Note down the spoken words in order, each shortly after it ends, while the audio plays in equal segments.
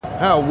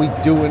How we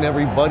doing,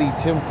 everybody?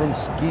 Tim from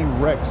Ski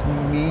Rex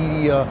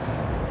Media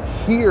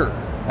here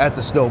at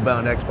the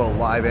Snowbound Expo,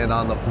 live and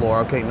on the floor.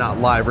 Okay, not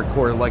live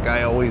recorded like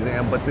I always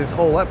am, but this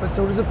whole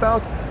episode is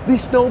about the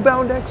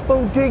Snowbound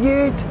Expo. Dig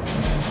it!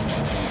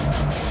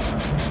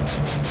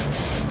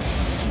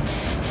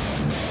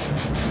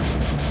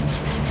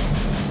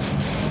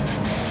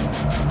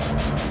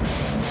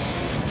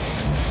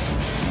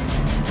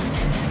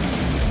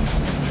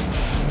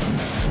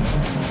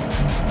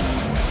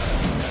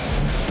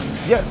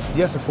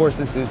 Yes, of course,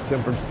 this is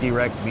Tim from Ski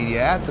Rex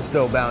Media at the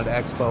Snowbound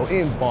Expo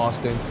in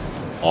Boston.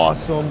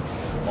 Awesome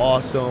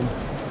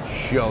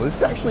show. This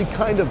is actually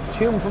kind of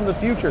Tim from the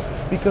future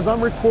because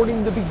I'm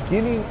recording the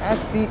beginning at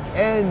the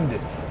end.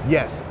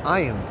 Yes,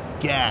 I am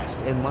gassed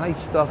and my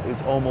stuff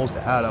is almost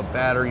out of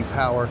battery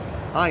power.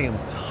 I am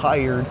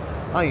tired.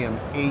 I am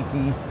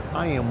achy.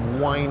 I am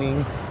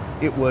whining.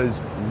 It was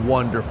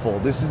wonderful.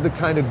 This is the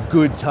kind of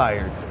good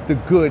tired, the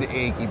good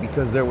achy,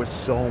 because there was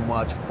so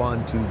much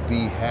fun to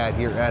be had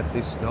here at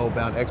this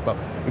Snowbound Expo.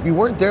 If you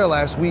weren't there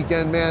last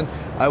weekend, man,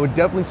 I would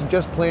definitely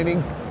suggest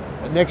planning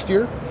next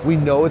year. We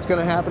know it's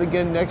gonna happen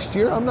again next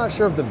year. I'm not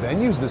sure if the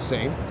venue's the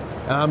same,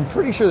 and I'm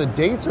pretty sure the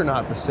dates are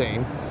not the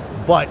same,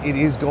 but it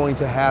is going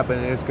to happen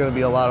and it's gonna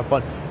be a lot of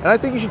fun. And I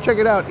think you should check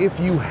it out if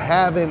you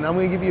haven't. I'm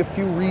gonna give you a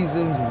few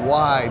reasons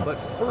why, but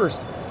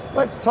first,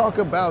 let's talk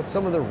about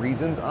some of the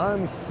reasons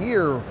I'm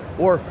here,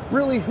 or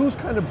really who's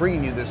kind of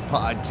bringing you this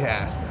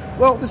podcast.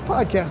 Well, this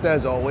podcast,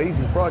 as always,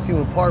 is brought to you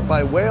in part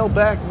by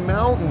Whaleback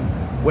Mountain.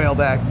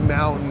 Whaleback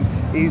Mountain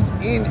is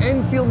in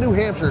Enfield, New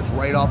Hampshire. It's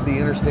right off the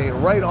interstate,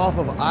 right off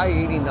of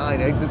I-89,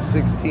 exit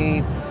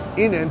 16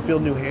 in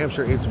Enfield, New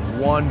Hampshire. It's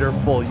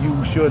wonderful.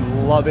 You should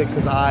love it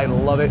because I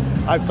love it.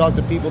 I've talked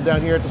to people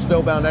down here at the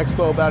Snowbound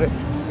Expo about it,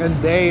 and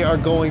they are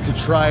going to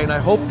try, and I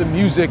hope the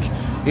music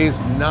is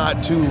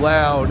not too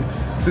loud,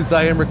 since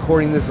I am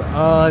recording this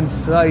on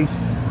site,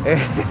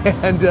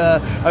 and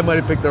I might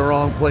have picked the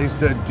wrong place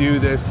to do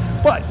this.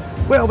 But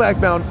Whaleback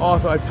Mountain,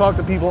 also, I've talked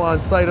to people on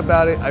site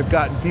about it. I've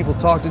gotten people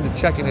talked into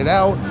checking it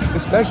out,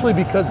 especially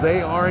because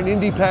they are an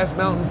Indy Pass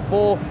Mountain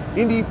full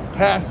Indy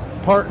Pass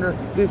partner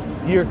this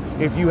year.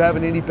 If you have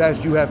an Indy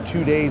Pass, you have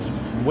 2 days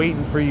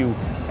waiting for you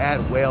at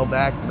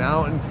Whaleback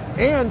Mountain.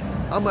 And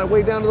on my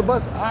way down to the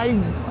bus,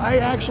 I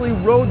actually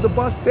rode the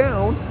bus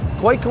down,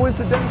 quite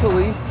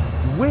coincidentally,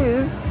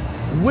 with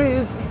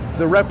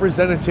the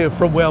representative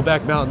from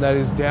Whaleback Mountain that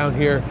is down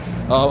here,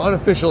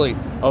 unofficially,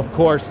 of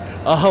course.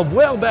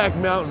 Whaleback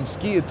Mountain,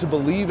 ski it to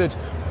believe it.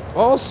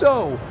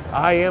 Also,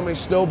 I am a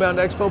Snowbound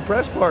Expo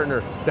press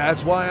partner.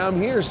 That's why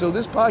I'm here. So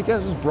this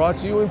podcast is brought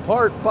to you in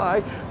part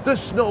by the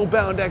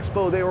Snowbound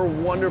Expo. They were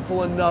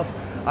wonderful enough.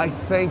 I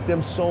thank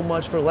them so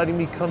much for letting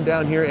me come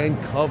down here and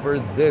cover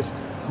this.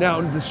 Now,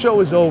 the show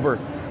is over.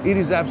 It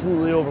is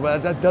absolutely over,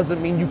 but that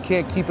doesn't mean you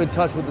can't keep in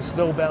touch with the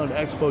Snowbound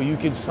Expo. You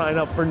can sign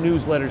up for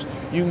newsletters.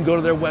 You can go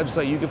to their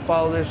website. You can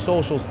follow their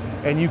socials,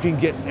 and you can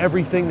get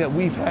everything that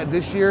we've had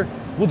this year.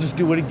 We'll just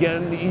do it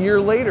again a year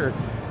later.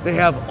 They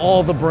have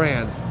all the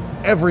brands,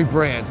 every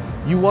brand.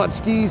 You want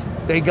skis?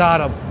 They got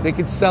them. They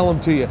can sell them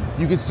to you.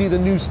 You can see the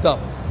new stuff.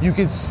 You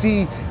can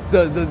see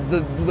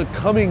the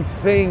coming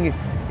thing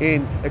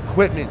in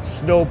equipment,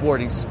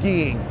 snowboarding,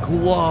 skiing,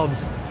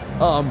 gloves,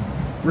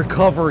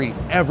 recovery.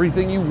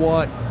 Everything you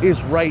want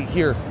is right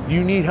here.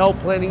 You need help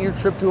planning your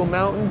trip to a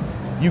mountain?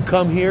 You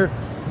come here.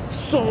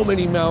 So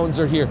many mountains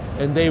are here,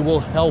 and they will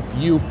help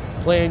you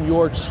plan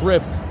your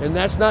trip. And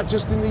that's not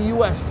just in the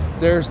US.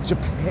 There's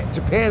Japan.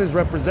 Japan is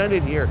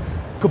represented here.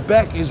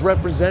 Quebec is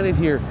represented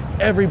here.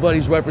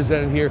 Everybody's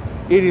represented here.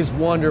 It is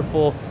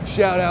wonderful.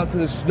 Shout out to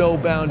the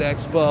Snowbound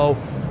Expo.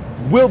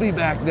 We'll be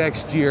back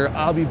next year.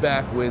 I'll be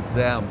back with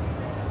them.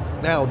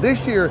 Now,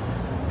 this year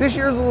is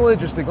a little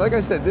interesting. Like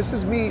I said, this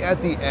is me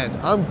at the end.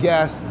 I'm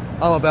gassed.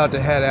 I'm about to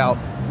head out.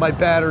 My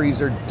batteries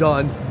are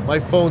done.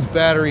 My phone's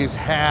battery is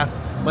half.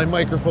 My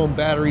microphone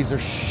batteries are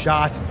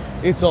shot.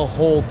 It's a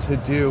whole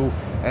to-do,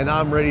 and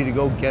I'm ready to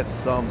go get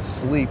some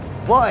sleep.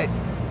 But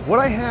what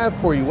I have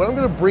for you, what I'm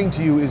going to bring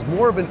to you is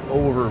more of an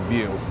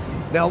overview.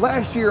 Now,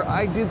 last year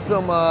I did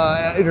some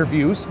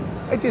interviews.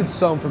 I did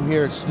some from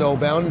here at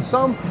Snowbound, and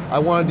some I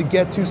wanted to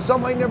get to,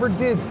 some I never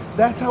did.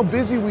 That's how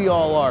busy we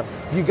all are.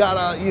 You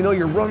gotta,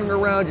 you're running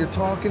around, you're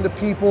talking to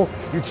people,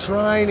 you're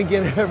trying to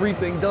get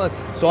everything done.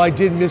 So I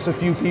did miss a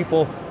few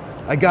people.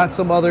 I got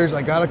some others,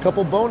 I got a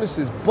couple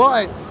bonuses,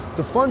 but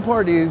the fun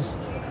part is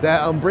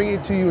that I'm bringing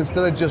it to you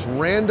instead of just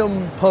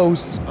random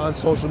posts on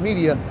social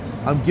media.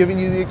 I'm giving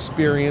you the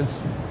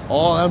experience.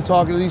 I'm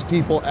talking to these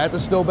people at the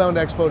Snowbound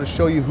Expo to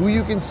show you who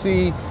you can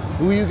see,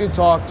 who you can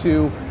talk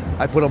to.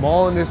 I put them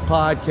all in this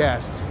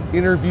podcast.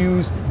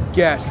 Interviews,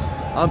 guests.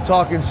 I'm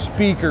talking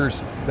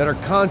speakers that are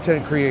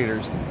content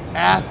creators,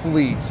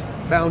 athletes,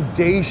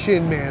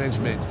 foundation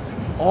management,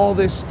 all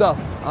this stuff.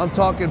 I'm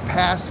talking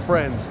past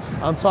friends.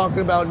 I'm talking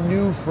about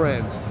new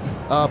friends,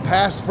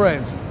 past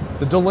friends.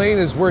 The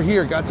Delanas were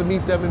here, got to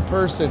meet them in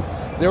person.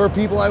 There were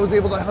people I was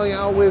able to hang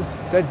out with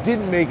that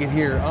didn't make it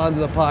here onto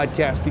the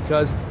podcast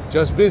because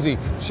just busy.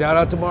 Shout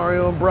out to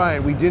Mario and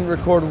Brian. We didn't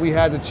record when we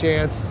had the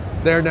chance.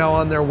 They're now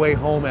on their way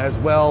home as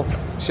well.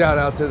 Shout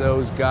out to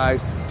those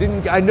guys.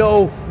 I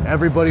know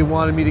everybody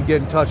wanted me to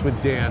get in touch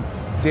with Dan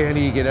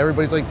Egan.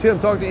 Everybody's like, Tim,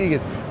 talk to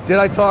Egan. Did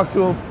I talk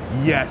to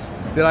him? Yes.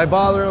 Did I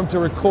bother him to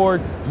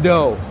record?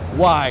 No.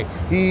 Why?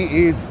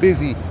 He is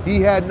busy. He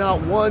had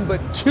not one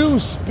but 2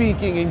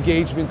 speaking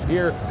engagements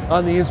here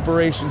on the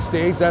Inspiration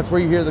stage. That's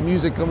where you hear the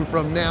music coming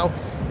from now,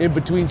 in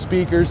between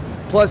speakers.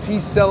 Plus,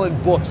 he's selling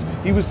books.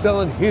 He was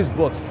selling his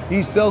books.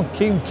 He sold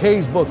Kim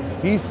K's books.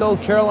 He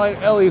sold Caroline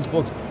Elliott's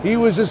books. He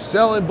was just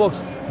selling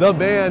books. The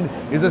man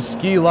is a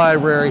ski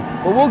library,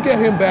 but we'll get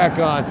him back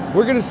on.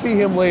 We're going to see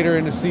him later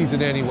in the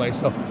season anyway,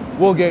 so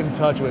we'll get in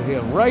touch with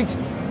him, right?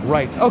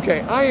 Right.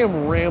 Okay, I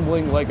am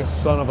rambling like a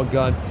son of a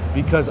gun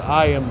because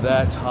I am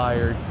that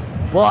tired.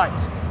 But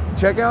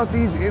check out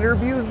these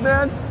interviews,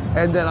 man,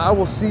 and then I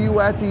will see you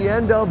at the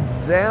end of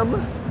them.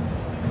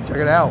 Check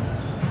it out.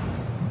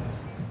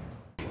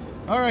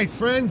 All right,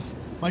 friends,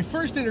 my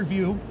first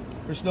interview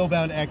for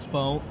Snowbound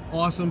Expo.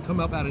 Awesome,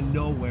 come up out of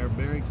nowhere.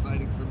 Very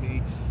exciting for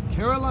me.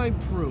 Caroline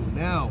Prue.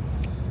 Now,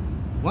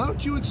 why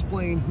don't you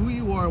explain who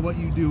you are, what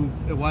you do,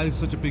 and why it's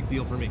such a big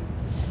deal for me?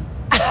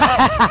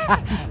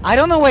 I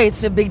don't know why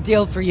it's a big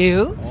deal for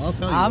you. Well, I'll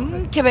tell you.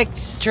 I'm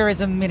Quebec's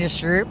tourism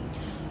minister,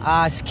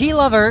 ski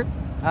lover.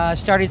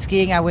 Started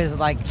skiing. I was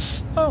like,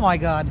 oh my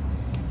god.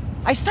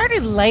 I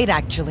started late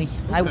actually.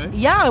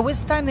 Okay. I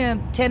was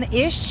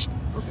 10-ish.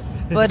 Okay.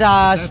 But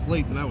that's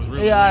late. Then I was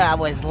really. Yeah, late. I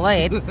was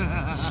late.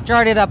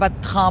 Started up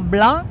at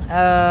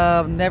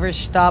Tremblant. Never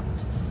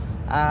stopped.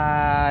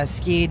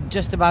 Skied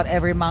just about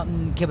every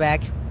mountain in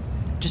Quebec.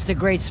 Just a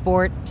great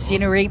sport,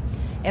 scenery,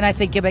 and I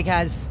think Quebec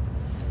has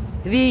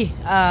the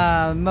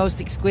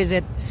most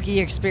exquisite ski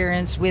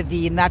experience with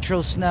the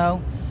natural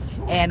snow.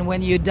 Sure. And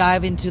when you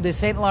dive into the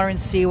St.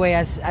 Lawrence Seaway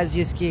as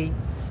you ski,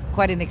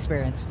 quite an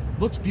experience.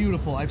 Looks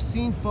beautiful. I've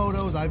seen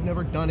photos. I've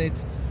never done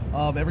it.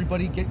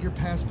 Everybody get your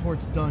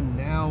passports done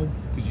now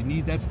because you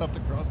need that stuff to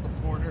cross the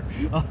border.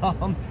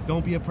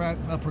 Don't be a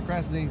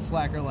procrastinating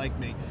slacker like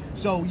me.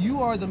 So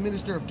you are the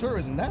Minister of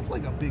Tourism. That's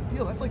like a big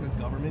deal. That's like a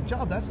government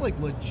job. That's like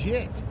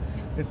legit.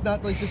 It's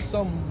not like just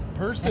some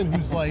person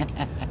who's like,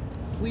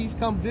 please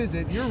come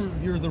visit.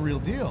 You're the real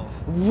deal.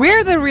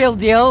 We're the real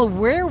deal.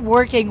 We're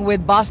working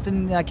with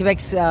Boston,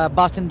 Quebec's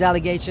Boston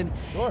delegation.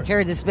 Sure. Here,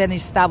 it's been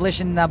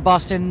established in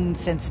Boston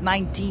since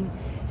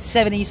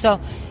 1970. So,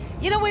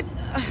 you know what?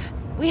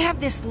 We have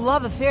this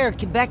love affair,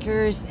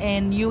 Quebecers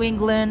and New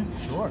England.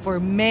 Sure. For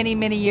many,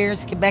 many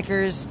years.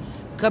 Quebecers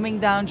coming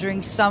down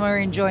during summer,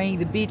 enjoying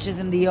the beaches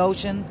and the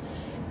ocean.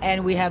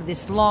 And we have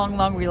this long,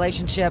 long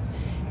relationship.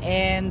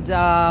 And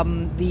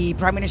the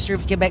Prime Minister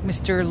of Quebec,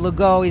 Mr.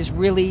 Legault, is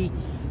really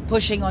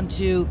pushing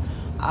onto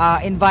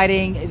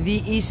inviting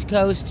the East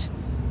Coast.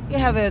 You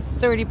have a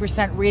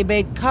 30%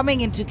 rebate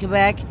coming into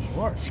Quebec,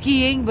 Sure.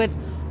 skiing, but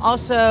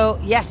also,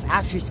 yes,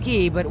 after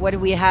ski. But what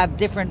we have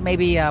different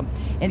maybe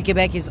in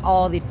Quebec is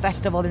all the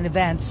festival and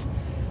events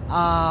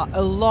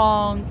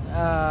along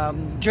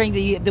during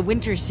the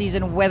winter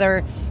season,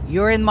 whether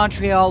you're in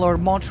Montreal or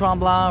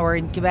Mont-Tremblant or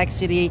in Quebec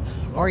City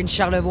or in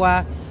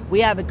Charlevoix.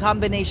 We have a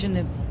combination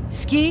of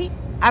ski,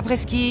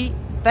 après-ski,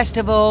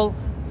 festival,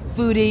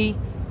 foodie,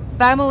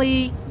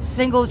 family,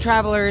 single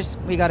travelers.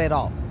 We got it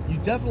all. You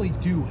definitely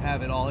do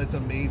have it all. It's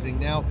amazing.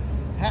 Now,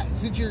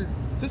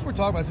 since we're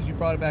talking about, since you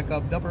brought it back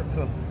up,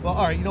 well,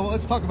 all right, you know what,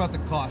 let's talk about the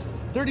cost.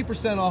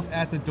 30% off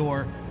at the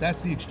door.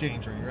 That's the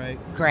exchange rate, right?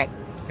 Correct.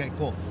 Okay,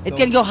 cool. It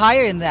can go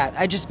higher than that.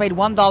 I just paid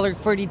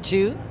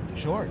 $1.42.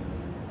 Sure.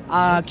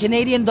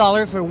 Canadian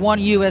dollar for $1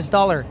 US.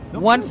 No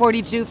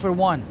 $1.42 for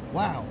one.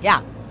 Wow.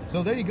 Yeah.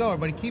 So there you go,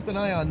 everybody. Keep an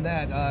eye on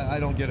that. I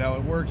don't get how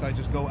it works. I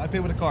pay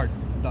with a card.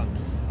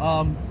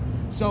 Done.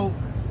 So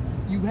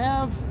you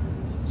have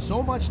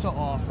so much to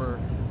offer.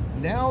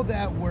 Now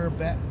that we're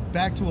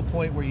back to a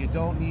point where you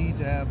don't need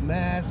to have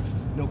masks,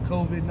 no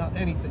COVID, not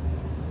anything.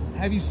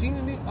 Have you seen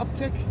any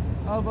uptick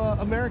of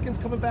Americans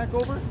coming back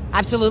over?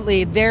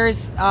 Absolutely.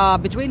 There's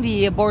between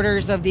the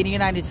borders of the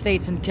United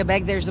States and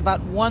Quebec, there's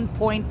about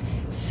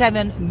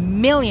 1.7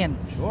 million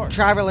Sure.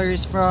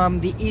 travelers from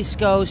the East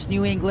Coast,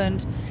 New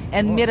England,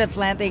 and Sure.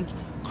 Mid-Atlantic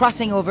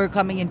crossing over,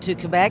 coming into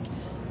Quebec,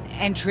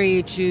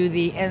 entry to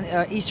the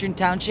Eastern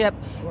Township,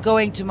 Sure.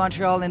 going to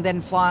Montreal, and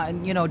then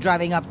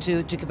driving up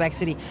to Quebec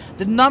City.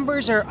 The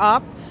numbers are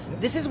up.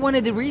 This is one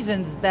of the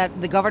reasons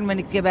that the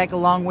government of Quebec,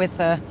 along with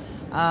the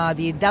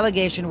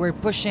delegation, we're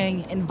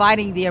pushing,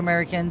 inviting the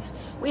Americans.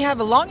 We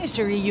have a long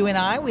history, you and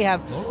I.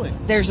 Totally.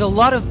 There's a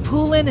lot of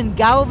Poulin and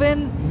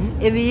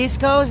Gauvin in the East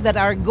Coast that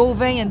are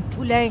Gauvin and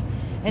Poulet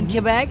in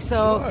Quebec.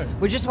 So Sure.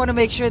 we just want to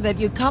make sure that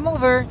you come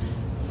over,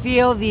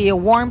 feel the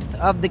warmth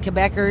of the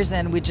Quebecers,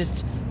 and we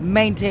just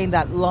maintain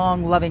that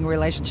long, loving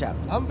relationship.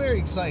 I'm very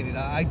excited.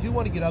 I do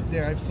want to get up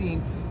there. I've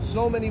seen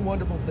so many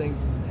wonderful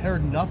things,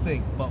 heard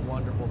nothing but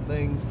wonderful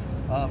things.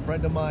 A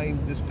friend of mine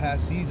this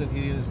past season,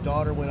 he and his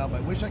daughter went up. I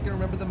wish I could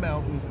remember the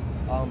mountain,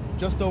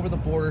 just over the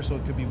border, so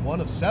it could be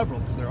one of several,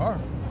 because there are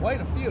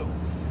quite a few.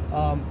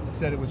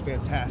 Said it was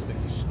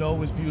fantastic. The snow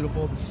was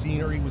beautiful. The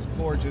scenery was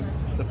gorgeous.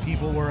 The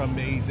people were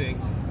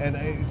amazing. And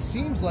it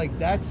seems like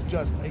that's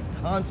just a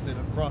constant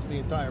across the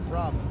entire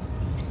province.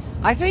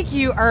 I think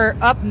you are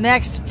up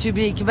next to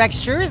be Quebec's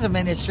tourism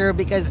minister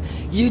because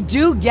you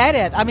do get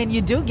it. I mean,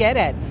 you do get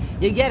it.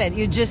 You get it.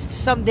 You just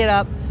summed it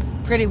up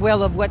pretty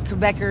well of what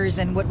Quebecers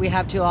and what we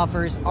have to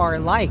offer are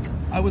like.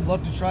 I would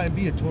love to try and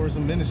be a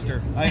tourism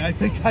minister. I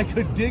think I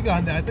could dig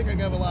on that. I think I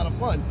could have a lot of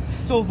fun.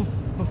 So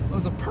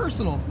as a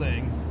personal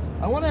thing,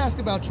 I want to ask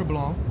about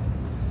Tremblant.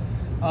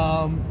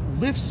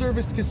 Lift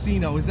serviced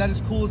casino, is that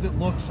as cool as it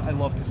looks? I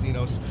love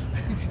casinos.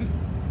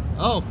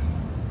 Oh,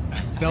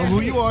 tell them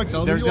who you are.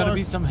 There's going to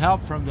be some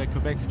help from the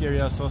Quebec Ski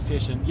Area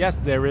Association. Yes,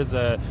 there is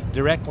a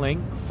direct link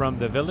from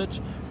the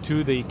village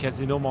to the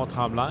Casino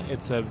Mont-Tremblant.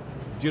 It's a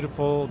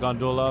beautiful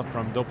gondola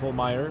from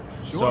Doppelmayr.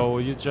 Sure. So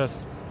you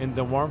just in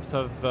the warmth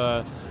of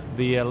the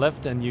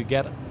lift, and you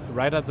get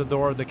right at the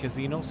door of the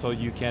casino, so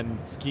you can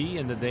ski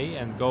in the day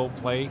and go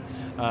play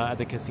at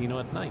the casino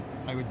at night.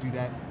 I would do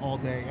that all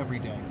day, every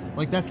day.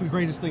 Like, that's the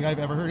greatest thing I've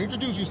ever heard.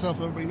 Introduce yourself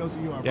so everybody knows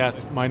who you are.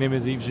 Yes, my name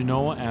is Yves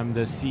Junot. I'm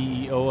the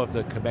CEO of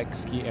the Quebec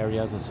Ski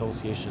Areas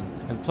Association.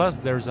 And plus,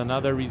 there's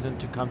another reason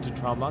to come to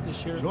Tremblant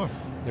this year. Sure.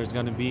 There's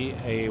going to be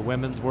a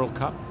Women's World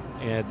Cup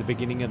at the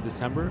beginning of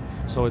December,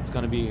 so it's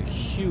going to be a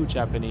huge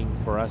happening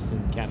for us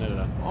in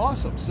Canada.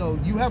 Awesome. So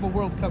you have a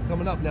World Cup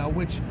coming up now.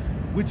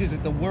 Which is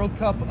it? The World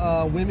Cup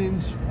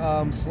Women's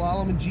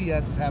Slalom and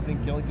GS is happening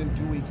in Killington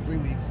 2 weeks, 3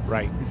 weeks.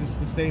 Right. Is this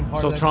the same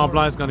part so of that Tremblant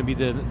tour? is going to be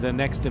the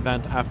next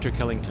event after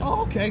Killington.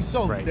 Oh, okay.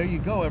 So Right. There you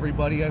go,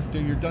 everybody. After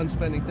you're done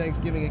spending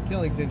Thanksgiving at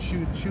Killington,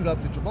 shoot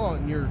up to Tremblant,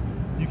 and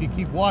you can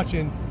keep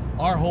watching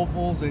our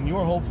hopefuls and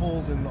your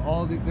hopefuls and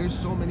all the. There's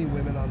so many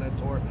women on that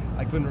tour.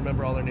 I couldn't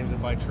remember all their names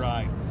if I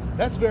tried.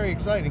 That's very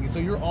exciting. So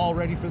you're all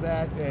ready for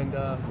that, and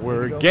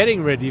we're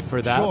getting ready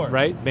for that, Sure.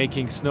 right?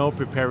 Making snow,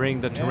 preparing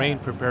the terrain,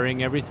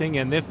 preparing everything.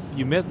 And if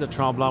you miss the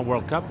Tremblant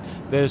World Cup,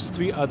 there's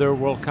 3 other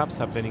World Cups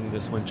happening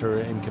this winter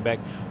in Quebec.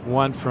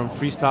 One from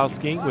freestyle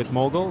skiing with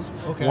moguls,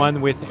 Okay.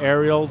 one with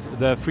aerials.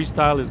 The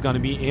freestyle is going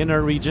to be in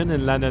our region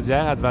in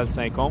Lanaudière at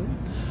Val-Saint-Côme.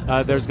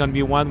 There's going to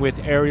be one with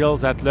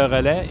aerials at Le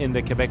Relais in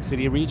the Quebec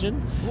City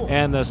region, Cool.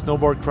 and a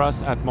snowboard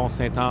cross at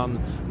Mont-Saint-Anne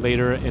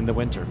later in the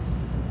winter.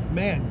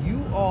 Man, you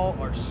all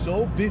are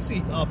so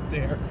busy up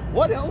there.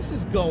 What else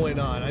is going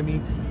on? I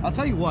mean, I'll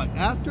tell you what,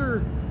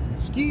 after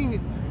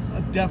skiing,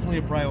 definitely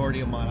a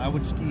priority of mine. I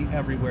would ski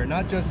everywhere,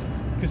 not just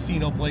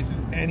casino places,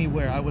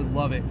 anywhere. I would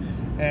love it,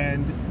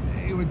 and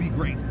it would be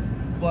great.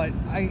 But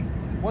I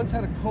once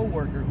had a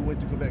coworker who went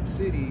to Quebec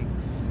City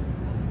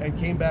and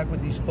came back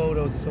with these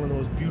photos of some of the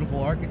most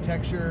beautiful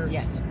architecture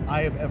Yes.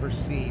 I have ever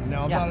seen.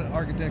 Now, I'm Yeah. not an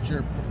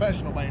architecture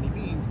professional by any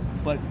means,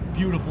 but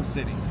beautiful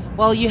city.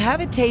 Well, you have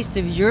a taste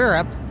of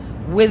Europe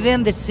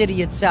within the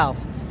city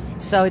itself.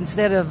 So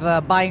instead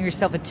of buying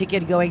yourself a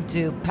ticket going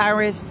to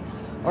Paris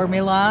or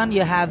Milan,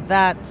 you have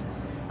that.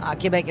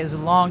 Quebec has a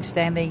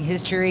long-standing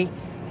history,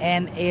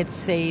 and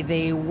it's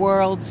the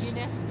world's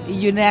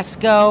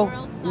UNESCO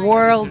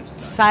world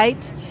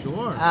site.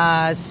 Sure.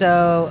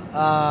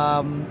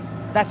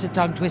 That's a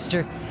tongue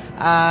twister.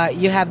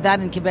 You have that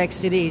in Quebec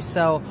City.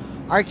 So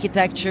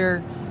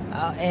architecture,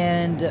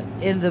 and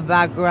in the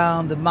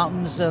background, the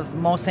mountains of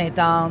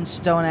Mont-Saint-Anne,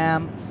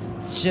 Stoneham.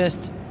 It's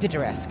just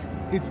picturesque.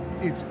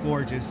 It's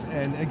gorgeous,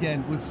 and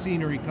again, with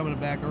scenery coming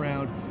back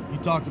around, you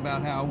talked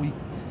about how we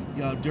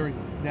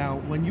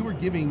when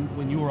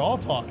you were all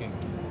talking,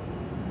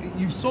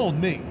 you sold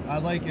me. I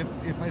like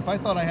if I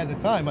thought I had the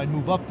time, I'd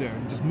move up there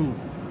and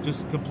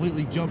just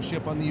completely jump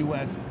ship on the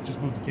U.S.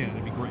 Just move to Canada.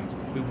 It'd be great.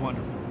 It'd be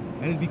wonderful,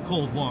 and it'd be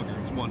cold longer.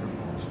 It's wonderful.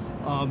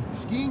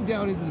 Skiing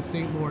down into the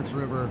St. Lawrence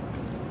River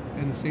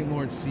and the St.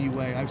 Lawrence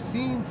Seaway. I've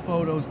seen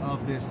photos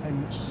of this.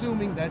 I'm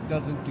assuming that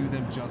doesn't do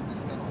them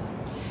justice at all.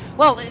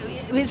 Well,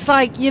 it's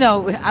like,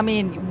 I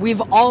mean,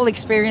 we've all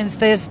experienced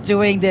this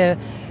doing the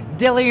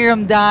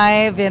delirium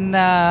dive in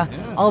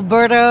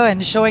Alberta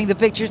and showing the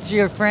pictures to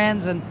your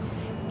friends, and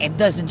it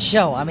doesn't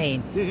show. I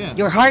mean,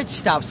 your heart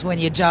stops when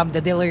you jump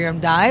the delirium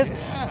dive.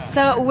 Yeah.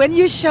 So when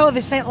you show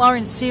the St.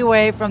 Lawrence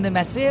Seaway from the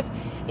Massif,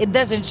 it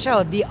doesn't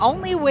show. The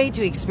only way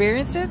to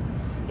experience it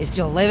is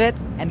to live it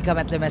and come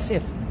at Le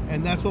Massif.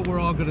 And that's what we're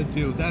all going to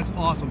do. That's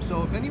awesome.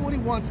 So if anybody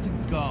wants to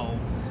go,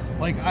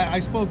 like I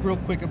spoke real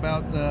quick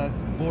about the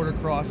border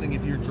crossing.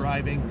 If you're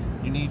driving,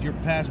 you need your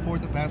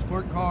passport, the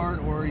passport card,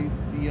 or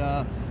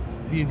the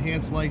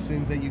enhanced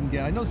license that you can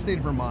get. I know the state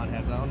of Vermont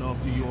has it. I don't know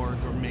if New York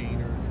or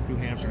Maine or New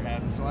Hampshire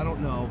has it, so I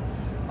don't know.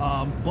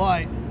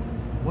 But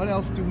what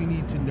else do we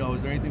need to know?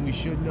 Is there anything we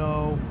should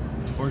know,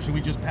 or should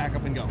we just pack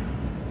up and go?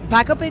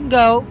 Pack up and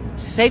go.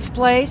 Safe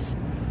place.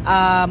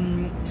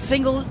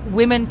 Single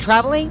women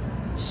traveling.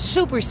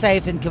 Super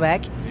safe in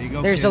Quebec. There you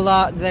go, There's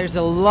kids. There's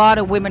a lot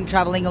of women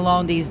traveling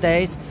alone these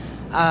days,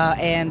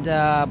 and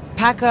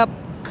pack up,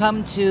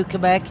 come to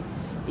Quebec,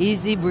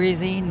 easy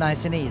breezy,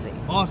 nice and easy.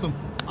 Awesome.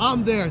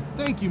 I'm there.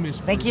 Thank you, Miss.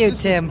 Thank Bruce. you,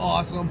 This Tim. is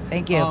awesome.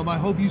 Thank you. I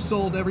hope you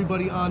sold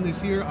everybody on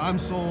this here. I'm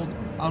sold.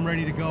 I'm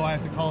ready to go. I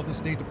have to call up the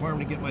State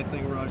Department to get my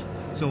thing rushed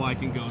so I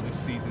can go this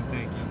season.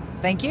 Thank you.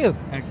 Thank you.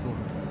 Excellent.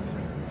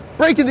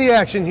 Breaking the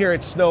action here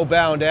at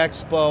Snowbound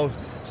Expo.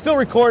 Still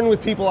recording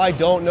with people I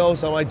don't know,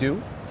 some I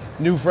do.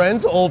 New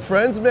friends, old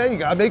friends, man. You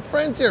gotta make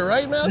friends here,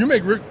 right, man?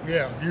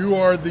 You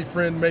are the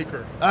friend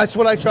maker. That's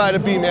what I try to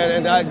be,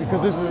 man, and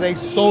because this is a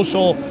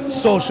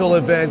social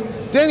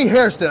event. Danny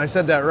Hairston, I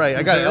said that right.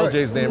 I got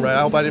LJ's name right.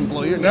 I hope I didn't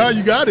blow your name. No,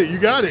 you got it.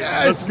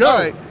 Yes. Let's go. All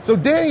right. So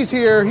Danny's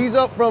here. He's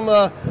up from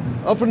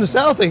the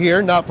south of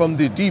here, not from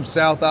the deep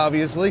south,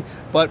 obviously,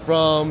 but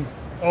from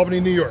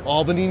Albany, New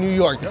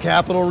York. The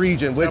capital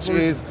region, which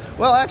is,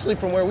 well, actually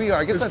from where we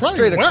are. I guess that's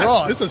straight west.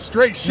 across. It's a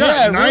straight shot.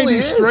 Yeah, it 90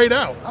 really straight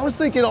out. I was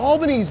thinking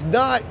Albany's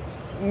not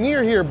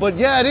near here, but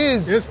yeah, it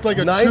is. It's like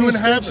a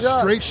 2.5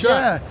 straight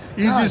shot.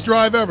 Yeah. Easiest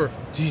drive ever.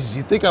 Jesus,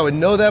 you think I would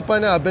know that by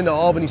now? I've been to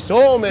Albany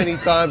so many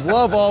times.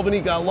 Love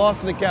Albany. Got lost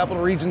in the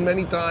capital region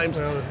many times.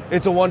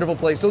 It's a wonderful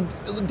place. So,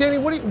 Danny,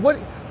 what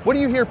are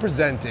you here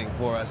presenting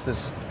for us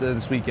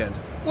this weekend?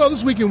 Well,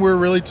 this weekend we're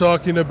really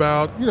talking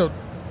about,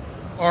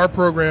 our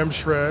program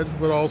Shred,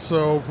 but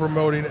also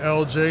promoting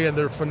LJ and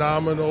the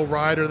phenomenal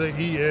rider that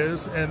he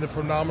is and the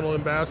phenomenal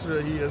ambassador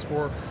that he is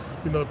for,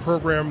 the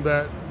program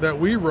that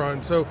we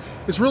run. So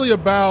it's really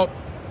about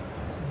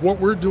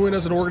what we're doing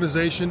as an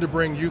organization to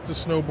bring youth to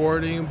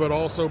snowboarding, but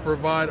also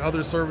provide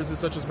other services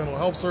such as mental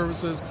health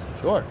services.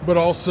 Sure. But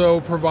also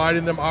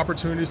providing them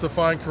opportunities to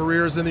find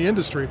careers in the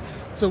industry.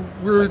 So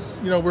we're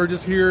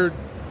just here,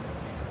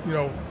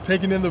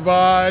 taking in the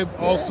vibe,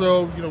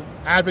 also,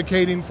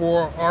 advocating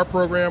for our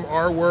program,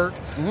 our work,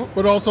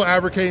 but also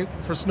advocating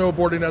for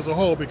snowboarding as a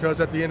whole, because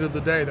at the end of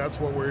the day, that's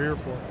what we're here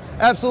for.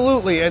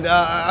 Absolutely, and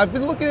I've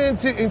been looking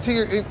into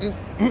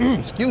your,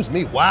 excuse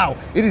me, wow,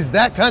 it is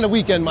that kind of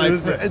weekend, my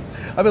friends.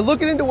 I've been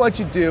looking into what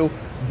you do,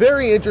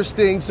 very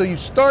interesting. So you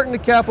start in the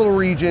capital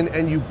region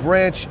and you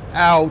branch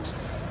out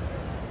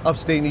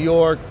upstate New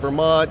York,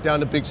 Vermont, down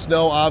to Big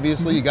Snow.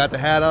 Obviously, you got the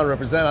hat on,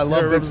 represent. I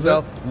love Big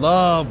Snow.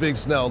 Love Big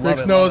Snow. Big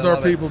Snow is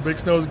our people. Big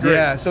Snow is great.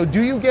 Yeah. So,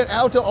 do you get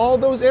out to all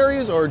those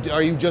areas, or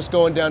are you just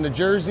going down to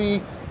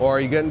Jersey, or are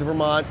you getting to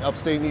Vermont,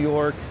 upstate New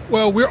York?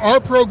 Well,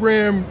 our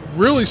program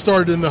really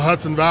started in the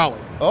Hudson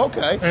Valley.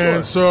 Okay.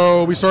 And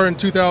so we started in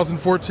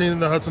 2014 in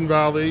the Hudson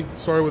Valley.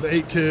 Started with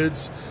 8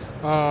 kids.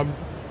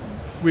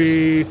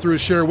 We through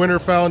Share Winter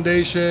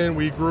Foundation,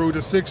 we grew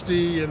to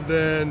 60, and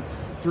then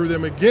through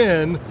them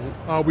again,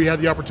 we had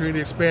the opportunity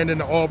to expand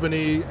into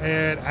Albany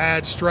and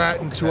add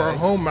Stratton to our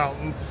home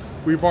mountain.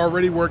 We've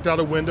already worked out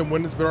of Wyndham.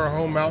 Wyndham's been our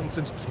home mountain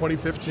since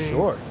 2015.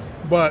 Sure.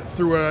 But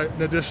through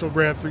an additional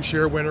grant through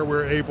Share Winter,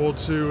 we're able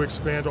to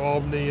expand to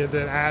Albany and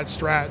then add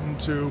Stratton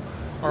to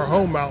our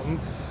home mountain.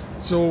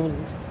 So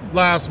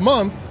last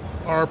month,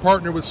 our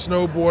partner with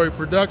Snowboy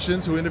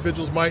Productions, who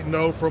individuals might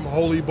know from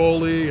Holy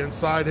Bowly and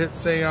Side Hit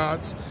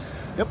Seance,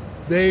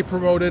 they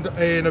promoted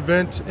an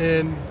event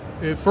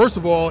first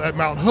of all, at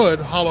Mount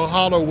Hood, Hollow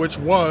Hollow, which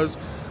was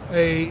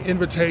a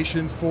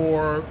invitation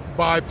for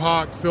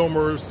BIPOC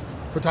filmers,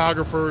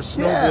 photographers,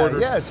 snowboarders.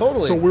 Yeah,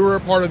 totally. So we were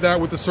a part of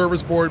that with the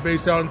service board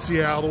based out in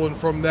Seattle, and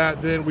from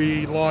that, then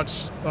we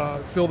launched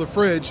Fill the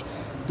Fridge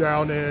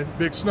down in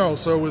Big Snow.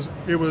 So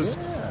it was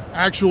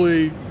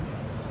actually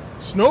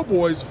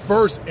Snowboy's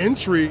first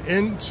entry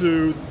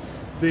into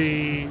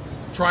the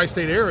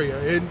tri-state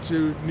area,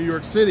 into New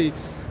York City.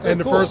 And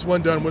the first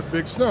one done with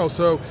Big Snow.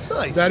 So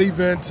that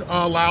event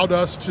allowed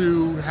us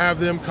to have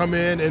them come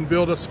in and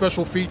build a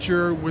special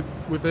feature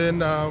within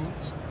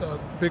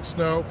Big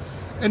Snow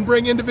and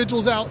bring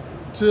individuals out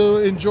to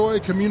enjoy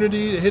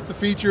community, to hit the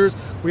features.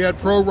 We had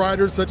pro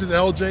riders such as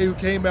LJ who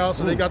came out,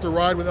 so they got to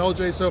ride with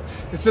LJ. So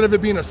instead of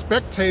it being a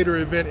spectator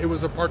event, it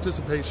was a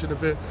participation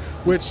event,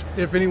 which,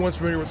 if anyone's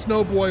familiar with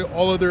Snowboy,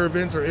 all of their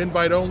events are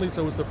invite only.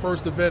 So it was the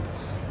first event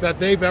that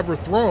they've ever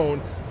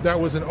thrown that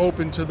was an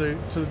open to the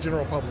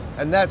general public.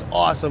 And that's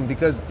awesome,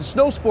 because the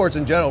snow sports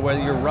in general,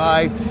 whether you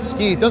ride,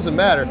 ski, it doesn't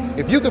matter.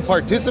 If you can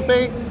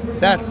participate,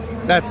 that's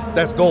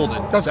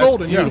golden. That's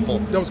golden.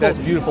 Beautiful. Yeah, that's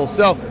beautiful.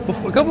 So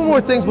a couple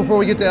more things before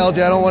we get to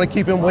LJ. I don't want to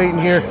keep him waiting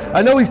here.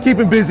 I know he's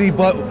keeping busy,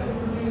 but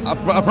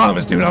I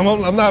promise, dude,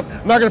 I'm not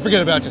going to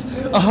forget about you.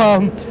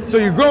 So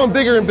you're growing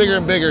bigger and bigger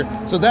and bigger.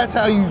 So that's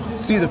how you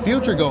see the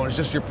future going. It's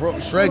just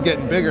your shred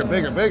getting bigger,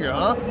 bigger, bigger,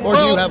 huh? Or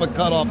do you have a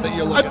cutoff that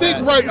you're looking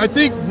at? I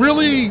think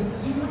really,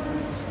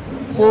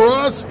 for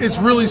us, it's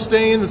really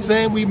staying the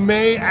same. We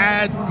may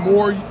add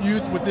more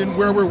youth within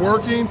where we're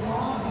working,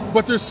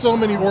 but there's so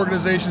many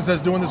organizations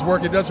that's doing this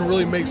work. It doesn't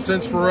really make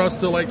sense for us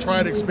to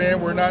try to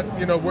expand. We're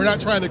not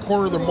trying to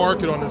corner the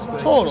market on this thing.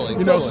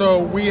 Totally.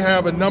 So we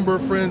have a number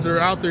of friends that are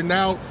out there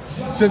now.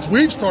 Since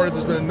we've started,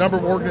 there's been a number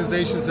of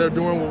organizations that are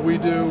doing what we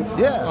do.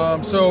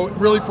 Yeah. So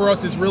really for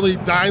us, it's really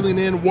dialing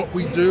in what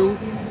we do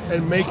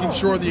and making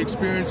sure the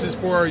experiences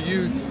for our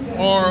youth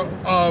are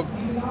of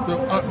the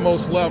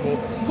utmost level.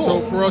 Cool.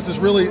 So for us, it's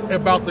really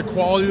about the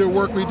quality of the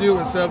work we do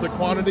instead of the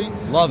quantity.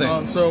 Love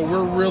it. So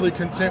we're really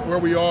content where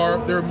we are.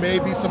 There may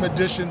be some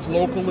additions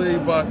locally,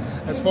 but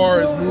as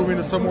far as moving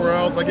to somewhere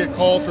else, I get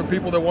calls from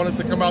people that want us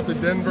to come out to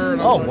Denver.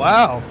 And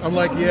wow. I'm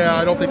like, yeah,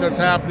 I don't think that's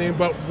happening.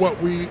 But what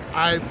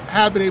I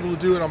have been able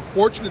to do, and I'm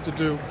fortunate to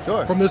do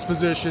from this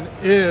position,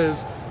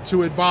 is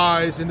to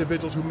advise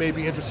individuals who may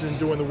be interested in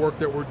doing the work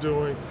that we're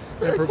doing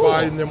and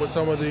providing them with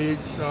some of the,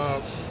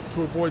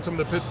 to avoid some of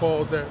the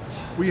pitfalls that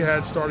we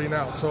had starting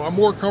out. So I'm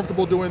more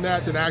comfortable doing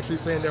that than actually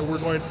saying that we're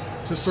going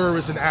to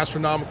service an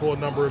astronomical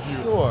number of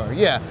youth. Sure,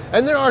 yeah.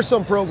 And there are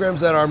some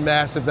programs that are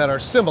massive that are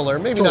similar,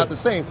 maybe not the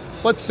same,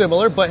 but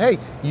similar. But hey,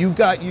 you've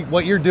got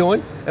what you're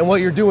doing, and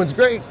what you're doing is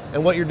great,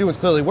 and what you're doing is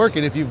clearly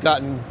working if you've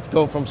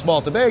go from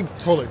small to big.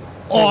 Totally.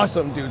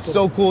 Awesome, dude.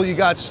 So cool. You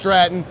got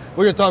Stratton.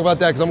 We're going to talk about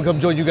that because I'm going to come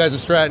join you guys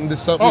at Stratton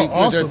this summer.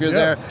 Awesome. If you're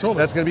Yeah, there. totally.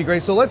 That's going to be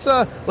great. So let's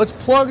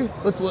plug,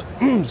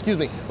 excuse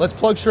me, let's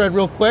plug Shred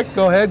real quick.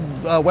 Go ahead.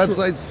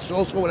 Websites,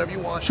 social, whatever you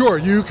want. Sure.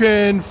 You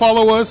can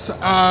follow us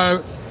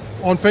on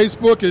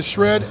Facebook as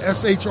Shred,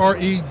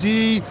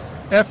 SHRED,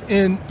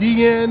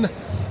 FNDN.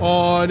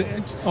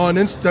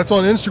 That's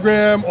on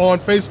Instagram. On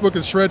Facebook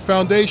is Shred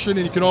Foundation,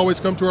 and you can always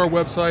come to our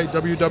website,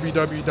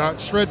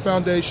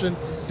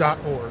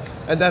 www.shredfoundation.org.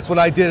 And that's what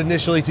I did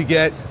initially to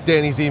get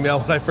Danny's email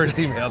when I first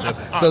emailed him.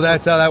 So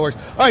that's how that works.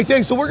 All right,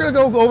 Danny, so we're going to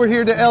go over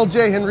here to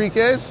LJ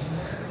Henriquez.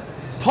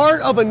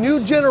 Part of a new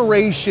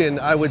generation,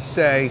 I would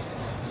say,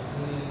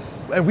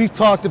 and we've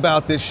talked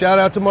about this. Shout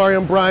out to Mario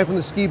and Brian from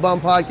the Ski Bum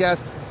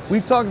podcast.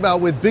 We've talked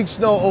about with Big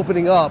Snow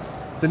opening up,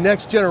 the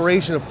next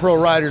generation of pro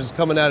riders is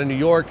coming out of New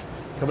York,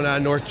 coming out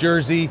of North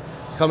Jersey,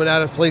 coming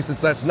out of places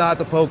that's not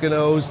the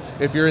Poconos.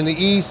 If you're in the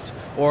East,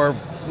 or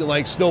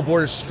like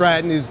snowboarders,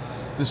 Stratton is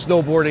the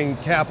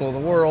snowboarding capital of the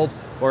world,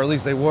 or at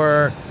least they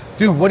were.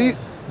 Dude,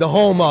 the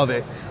home of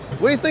it.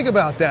 What do you think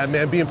about that,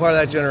 man, being part of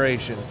that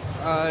generation?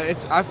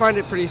 I find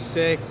it pretty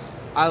sick.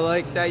 I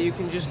like that you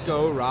can just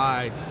go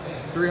ride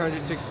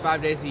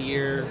 365 days a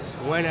year,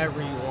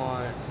 whenever you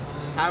want,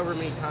 however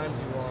many times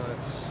you want,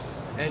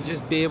 and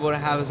just be able to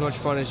have as much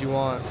fun as you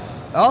want.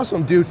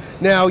 Awesome, dude.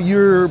 Now,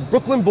 you're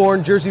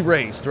Brooklyn-born,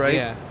 Jersey-raised, right?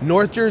 Yeah.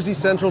 North Jersey,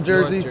 Central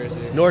Jersey? North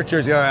Jersey. North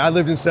Jersey. All right. I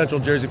lived in Central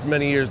Jersey for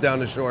many years down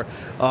the shore.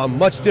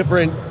 Much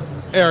different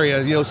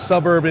area,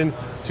 suburban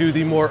to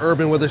the more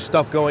urban where there's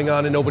stuff going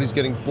on and nobody's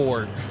getting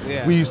bored.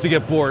 Yeah. We used to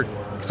get bored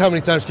because how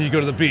many times can you go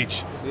to the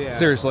beach? Yeah.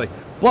 Seriously.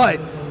 But,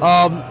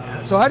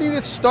 so how do you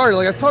get started?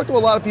 Like, I've talked to a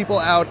lot of people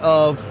out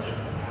of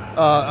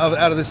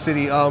the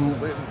city.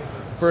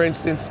 For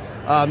instance,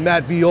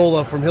 Matt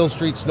Viola from Hill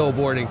Street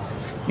Snowboarding.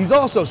 He's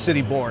also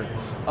city-born.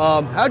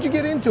 How'd you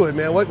get into it,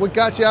 man? What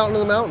got you out into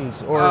the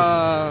mountains? Or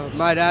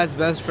my dad's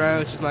best friend,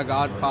 which is my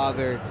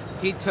godfather,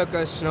 he took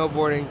us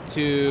snowboarding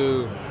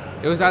to,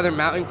 it was either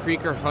Mountain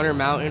Creek or Hunter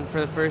Mountain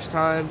for the first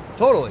time.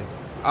 Totally.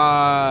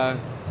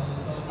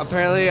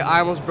 Apparently,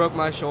 I almost broke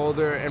my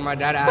shoulder, and my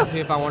dad asked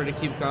me if I wanted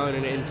to keep going,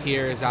 and in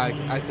tears,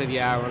 I said,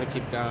 yeah, I want to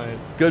keep going.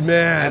 Good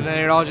man. And then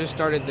it all just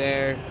started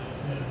there.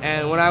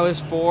 And when I was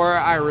 4,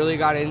 I really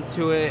got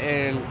into it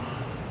and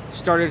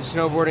started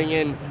snowboarding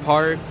in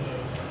park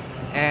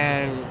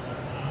and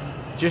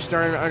just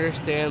starting to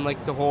understand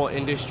like the whole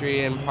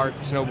industry and park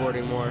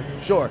snowboarding more.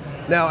 Sure.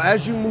 Now,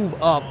 as you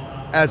move up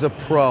as a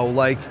pro,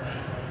 like,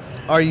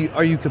 are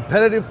you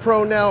competitive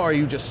pro now? Are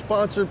you just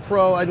sponsored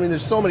pro? I mean,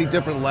 there's so many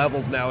different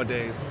levels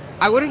nowadays.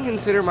 I wouldn't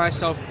consider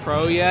myself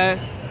pro yet,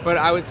 but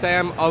I would say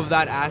I'm of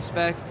that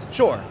aspect.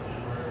 Sure.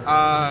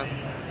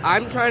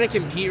 I'm trying to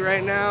compete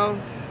right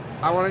now.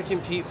 I want to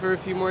compete for a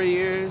few more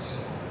years,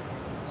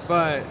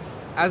 but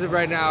as of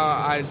right now,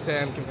 I'd say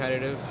I'm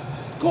competitive.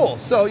 Cool.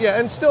 So, yeah,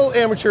 and still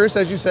amateurish,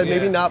 as you said,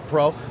 maybe not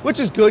pro,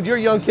 which is good. You're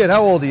a young kid.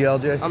 How old are you,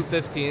 LJ? I'm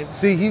 15.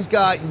 See, he's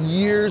got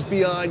years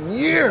beyond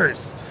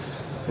years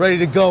ready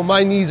to go.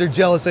 My knees are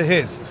jealous of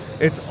his.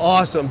 It's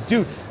awesome.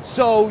 Dude,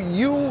 so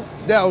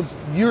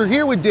you're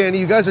here with Danny.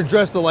 You guys are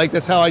dressed alike.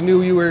 That's how I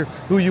knew you were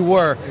who you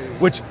were,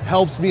 which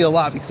helps me a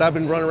lot because I've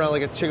been running around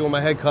like a chicken with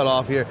my head cut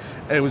off here,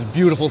 and it was a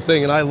beautiful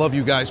thing, and I love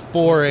you guys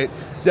for it.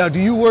 Now,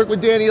 do you work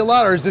with Danny a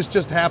lot, or does this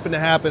just happen to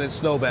happen at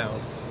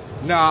Snowbound?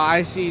 No,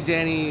 I see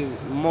Danny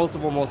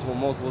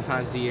multiple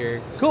times a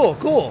year. Cool.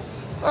 All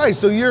right,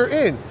 so you're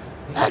in.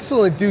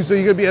 Excellent, dude. So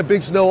you're going to be at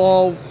Big Snow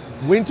all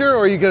winter, or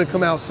are you going to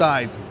come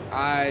outside?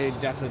 I'd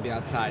definitely be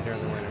outside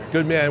during the winter.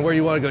 Good man. Where do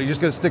you want to go? You're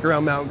just going to stick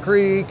around Mountain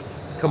Creek,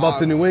 come up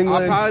to New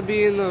England? I'll probably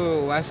be in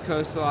the West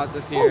Coast a lot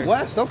this year. Oh,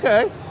 West.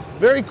 Okay.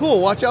 Very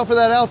cool. Watch out for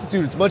that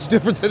altitude. It's much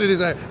different than it is.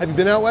 Have you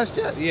been out West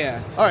yet?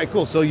 Yeah. All right,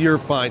 cool. So you're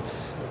fine.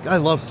 I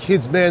love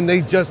kids, man.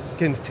 They just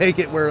can take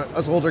it where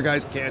us older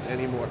guys can't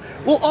anymore.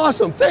 Well,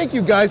 awesome. Thank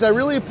you, guys. I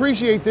really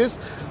appreciate this.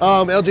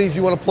 LJ, if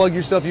you want to plug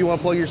yourself, you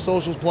want to plug your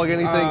socials, plug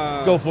anything,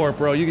 go for it,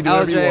 bro. You can do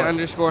whatever you want.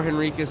 LJ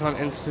 _Henriquez on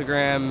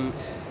Instagram.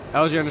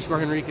 LJ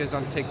 _Henriquez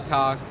on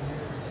TikTok.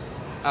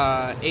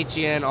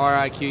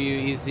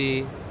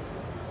 HENRIQUEZ.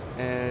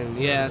 And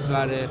yeah, that's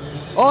about it.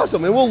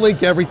 Awesome. And we'll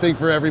link everything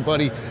for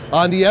everybody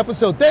on the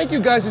episode. Thank you,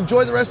 guys.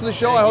 Enjoy the rest of the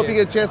show. I hope you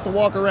get a chance to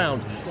walk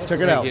around. Check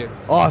it out. Thank you.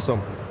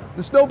 Awesome.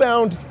 The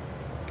Snowbound,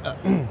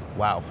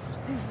 wow.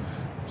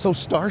 So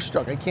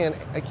starstruck, I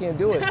can't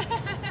do it.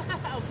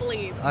 Oh,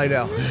 please. I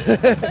know.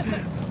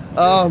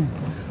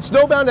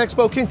 Snowbound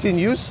Expo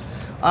continues.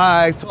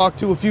 I've talked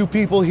to a few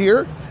people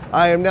here.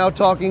 I am now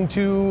talking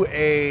to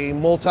a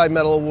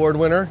multi-medal award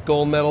winner,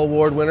 gold medal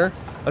award winner,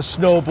 a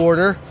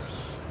snowboarder,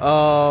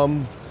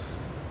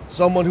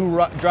 someone who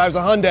drives a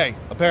Hyundai,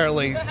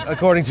 apparently,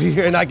 according to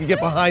you, and I can get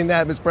behind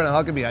that. Miss Brenna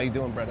Huckabee, how you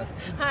doing, Brenna?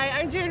 Hi,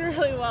 I'm doing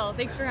really well.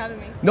 Thanks for having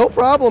me. No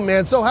problem,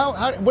 man. So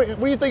what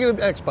are you thinking of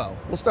Expo?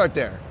 We'll start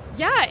there.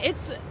 Yeah,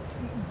 it's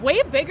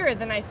way bigger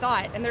than I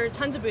thought, and there are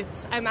tons of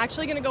booths. I'm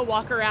actually going to go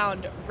walk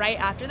around right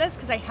after this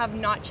because I have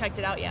not checked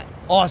it out yet.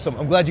 Awesome.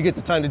 I'm glad you get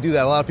the time to do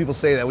that. A lot of people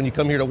say that when you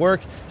come here to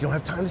work, you don't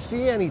have time to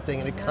see anything,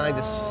 and it kind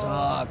of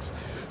sucks.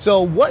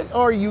 So what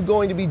are you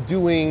going to be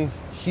doing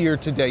here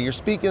today? You're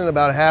speaking in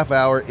about a half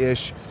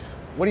hour-ish.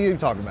 What are you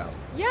talking about?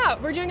 Yeah,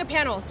 we're doing a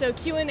panel, so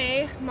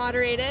Q&A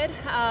moderated,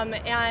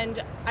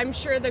 and I'm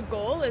sure the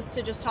goal is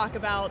to just talk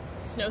about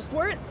snow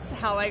sports,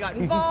 how I got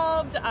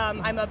involved.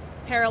 I'm a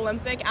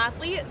Paralympic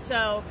athlete,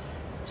 so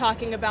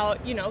talking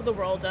about, the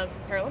world of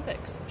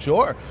Paralympics.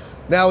 Sure.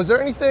 Now, is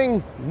there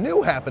anything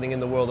new happening in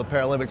the world of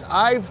Paralympics?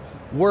 I've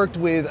worked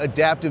with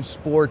adaptive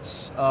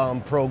sports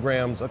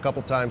programs a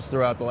couple times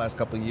throughout the last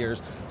couple of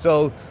years.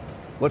 So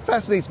what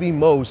fascinates me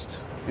most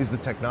is the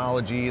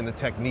technology and the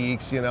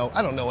techniques.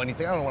 I don't know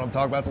anything. I don't know what I'm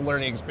talking about. It's a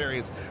learning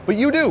experience. But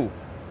you do.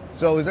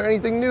 So is there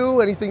anything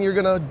new? Anything you're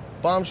going to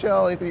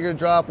bombshell? Anything you're going to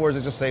drop? Or is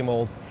it just same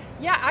old?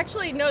 Yeah,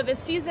 actually, no, this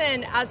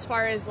season, as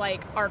far as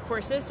our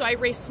courses, so I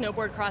raced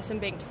snowboard, cross,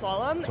 and banked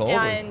slalom. Totally.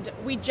 And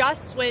we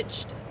just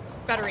switched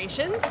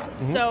federations.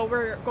 So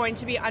we're going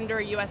to be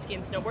under US Ski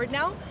and Snowboard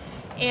now.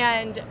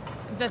 And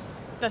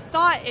the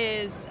thought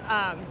is,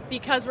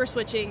 because we're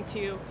switching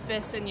to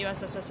FIS and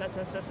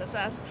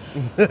USSSSSSS,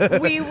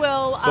 we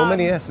will... so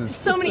many S's.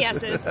 So many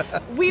S's.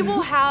 We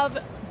will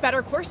have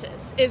better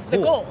courses, is the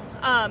goal.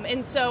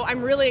 And so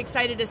I'm really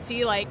excited to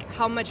see,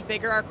 how much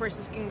bigger our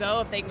courses can go,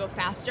 if they can go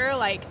faster.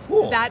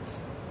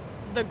 That's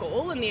the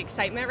goal and the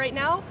excitement right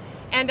now.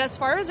 And as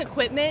far as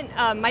equipment,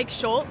 Mike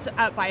Schultz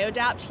at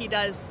Biodapt, he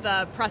does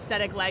the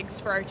prosthetic legs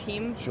for our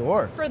team.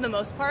 Sure. For the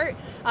most part.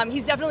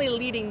 He's definitely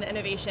leading the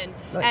innovation.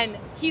 Nice. And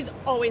he's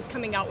always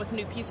coming out with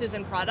new pieces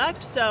and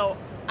product. So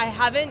I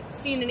haven't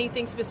seen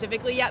anything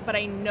specifically yet, but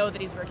I know that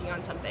he's working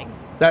on something.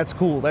 That's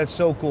cool. That's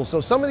so cool.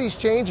 So some of these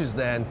changes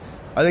then,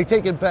 are they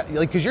taking back,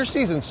 because your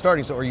season's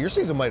starting, or your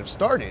season might have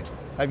started.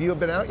 Have you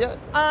been out yet?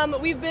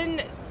 We've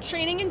been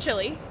training in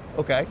Chile.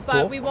 Okay, but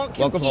cool. we won't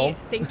Welcome compete. home.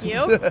 Thank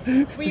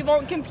you. We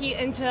won't compete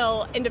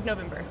until end of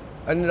November.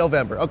 In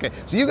November. Okay,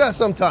 so you got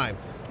some time.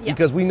 Yeah.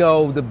 Because we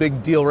know the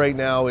big deal right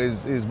now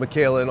is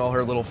Michaela and all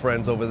her little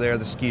friends over there,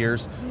 the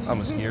skiers. I'm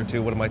a skier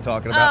too. What am I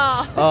talking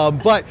about? Oh.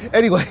 But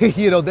anyway,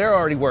 they're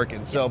already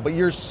working. So, but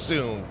you're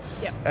soon.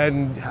 Yep.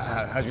 And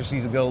how's your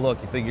season gonna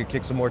look? You think you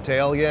kick some more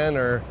tail again,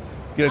 or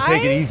gonna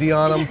take it easy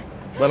on them?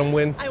 Let them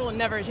win? I will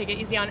never take it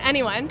easy on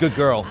anyone. Good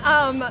girl.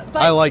 But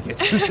I like it.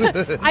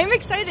 I'm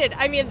excited.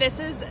 I mean,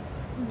 this is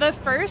the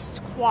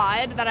first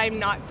quad that I'm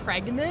not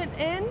pregnant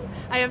in.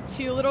 I have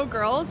 2 little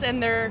girls,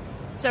 and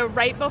so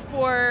right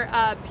before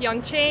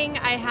Pyeongchang,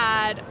 I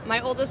had my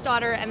oldest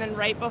daughter, and then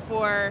right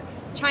before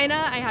China,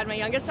 I had my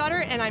youngest daughter,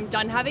 and I'm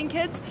done having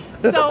kids.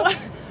 So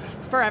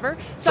forever.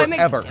 So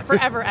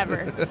forever,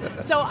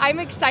 ever. So I'm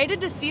excited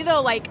to see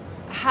though,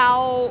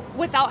 how,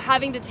 without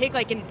having to take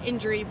an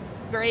injury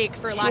break,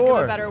 for lack of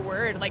a better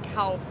word,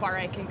 how far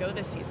I can go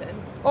this season.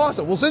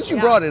 Awesome. Well, since you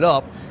brought it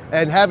up,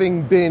 and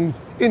having been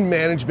in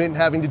management and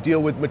having to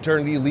deal with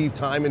maternity leave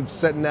time and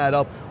setting that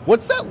up,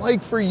 what's that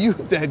like for you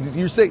then?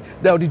 You say,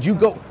 now,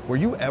 were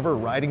you ever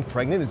riding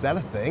pregnant? Is that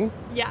a thing?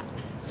 Yeah.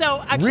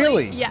 So actually,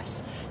 really?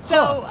 Yes.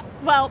 So,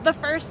 well, the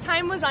first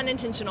time was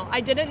unintentional.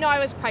 I didn't know I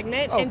was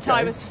pregnant until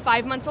I was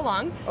 5 months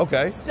along.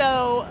 Okay.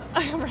 So,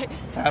 right.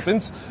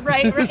 Happens.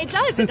 Right. It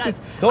does.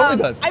 Totally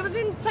does. I was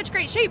in such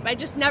great shape. I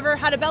just never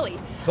had a belly.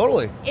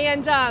 Totally.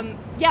 And,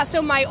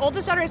 so my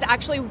oldest daughter has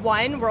actually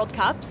won World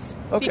Cups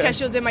because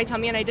she was in my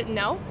tummy and I didn't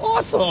know.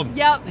 Awesome.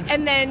 Yep.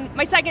 And then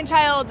my second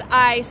child,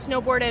 I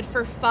snowboarded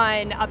for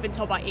fun up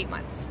until about 8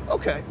 months.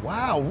 Okay.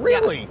 Wow.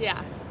 Really?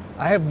 Yeah.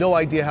 I have no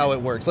idea how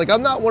it works.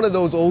 I'm not one of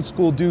those old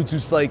school dudes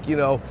who's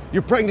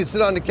you're pregnant, sit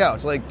on the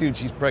couch. Dude,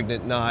 she's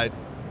pregnant, not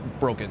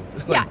broken.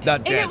 Not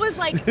dead. And it was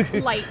light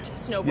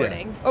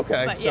snowboarding. Yeah.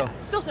 Okay. But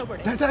still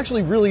snowboarding. That's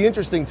actually really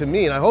interesting to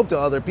me, and I hope to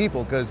other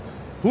people, because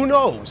who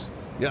knows?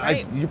 Yeah,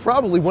 right. You're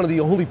probably one of the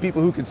only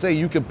people who can say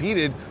you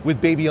competed with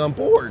baby on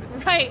board.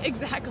 Right,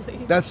 exactly.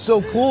 That's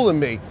so cool to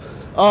me.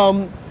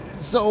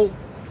 So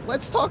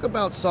let's talk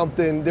about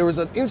something. There was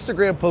an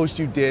Instagram post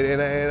you did,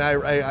 and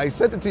I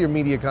sent it to your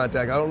media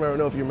contact. I don't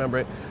know if you remember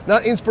it.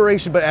 Not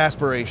inspiration, but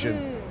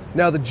aspiration.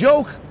 Now, the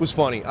joke was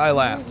funny. I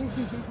laughed.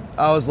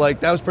 I was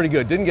like, that was pretty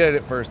good. Didn't get it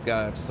at first,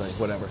 guy.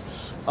 Just whatever.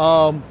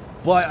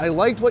 But I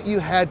liked what you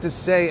had to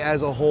say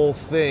as a whole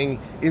thing,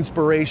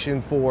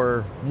 inspiration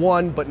for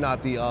one, but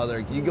not the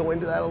other. Can you go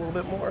into that a little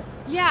bit more?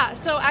 Yeah,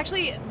 so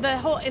actually the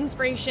whole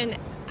inspiration,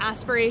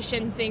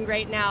 aspiration thing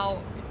right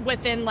now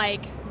within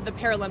the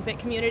Paralympic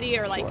community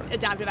or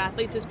adaptive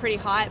athletes is pretty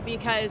hot,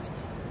 because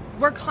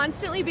we're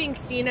constantly being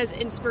seen as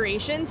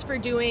inspirations for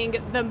doing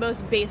the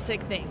most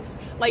basic things,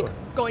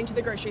 going to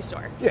the grocery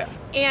store. Yeah.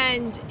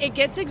 And it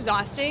gets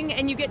exhausting,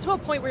 and you get to a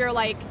point where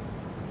you're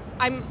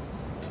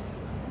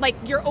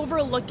you're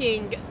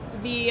overlooking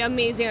the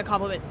amazing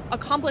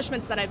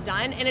accomplishments that I've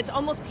done, and it's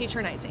almost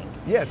patronizing.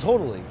 Yeah,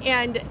 totally.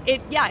 And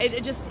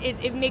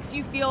it makes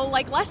you feel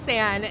like less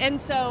than. And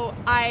so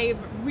I've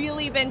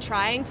really been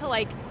trying to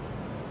like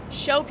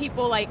show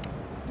people like,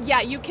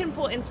 yeah, you can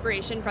pull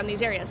inspiration from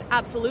these areas,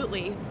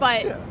 absolutely,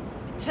 but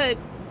to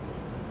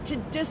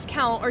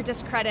discount or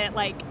discredit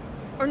like,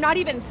 or not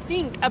even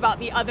think about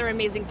the other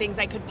amazing things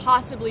I could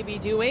possibly be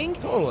doing.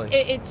 Totally.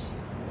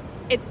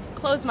 It's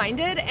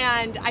closed-minded,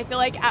 and I feel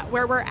like at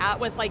where we're at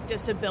with like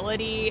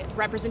disability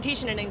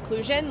representation and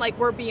inclusion, like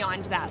we're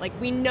beyond that. Like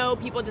we know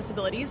people with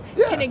disabilities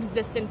can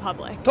exist in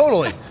public.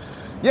 Totally.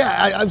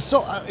 Yeah, I'm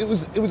so. It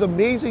was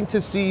amazing to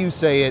see you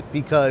say it,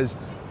 because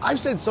I've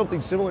said something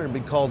similar and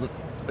been called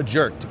a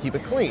jerk, to keep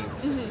it clean.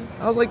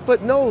 I was like,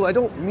 but no, I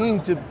don't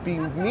mean to be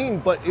mean,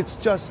 but it's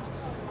just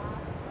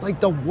like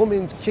the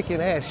woman's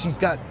kicking ass. She's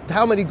got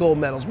how many gold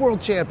medals,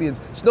 world champions,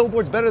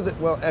 snowboards better than,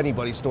 well,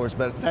 anybody snowboards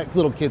better. That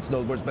little kid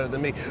snowboards better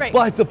than me. Right.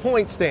 But the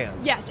point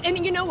stands. Yes,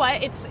 and you know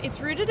what? It's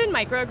rooted in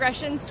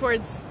microaggressions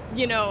towards,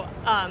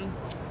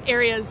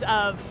 areas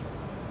of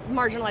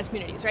marginalized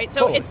communities, right?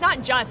 So it's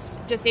not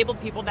just disabled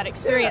people that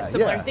experience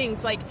similar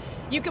things. Like,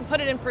 you could put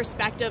it in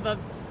perspective of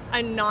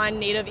a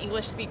non-native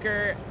English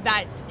speaker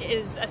that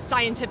is a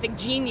scientific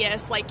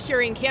genius, like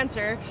curing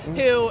cancer,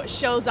 who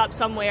shows up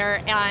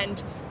somewhere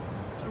and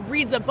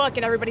reads a book,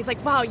 and everybody's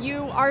like, wow,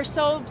 you are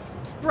so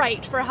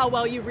bright for how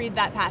well you read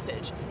that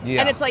passage.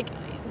 And it's like,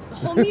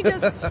 homie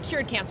just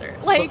cured cancer.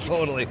 Like,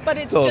 totally. But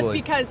it's just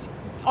because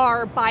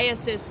our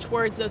biases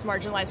towards those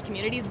marginalized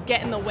communities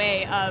get in the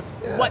way of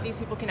what these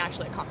people can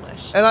actually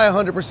accomplish. And I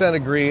 100%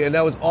 agree, and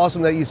that was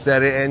awesome that you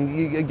said it. And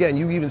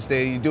you even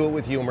stated you do it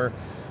with humor.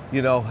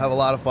 Have a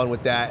lot of fun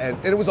with that,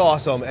 and it was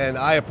awesome, and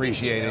I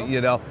appreciate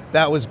it.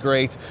 That was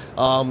great.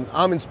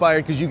 I'm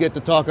inspired because you get to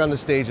talk on the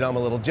stage, and I'm a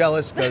little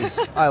jealous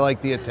because I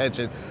like the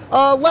attention.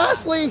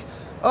 Lastly,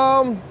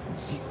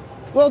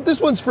 well,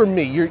 this one's for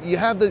me.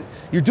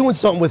 You're doing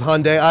something with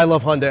Hyundai. I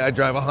love Hyundai. I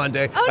drive a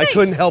Hyundai. Oh, nice. I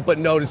couldn't help but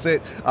notice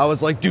it. I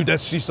was like, dude,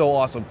 she's so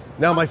awesome.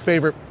 Now my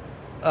favorite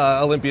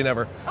Olympian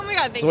ever. Oh my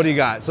God, so what do you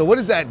got? So what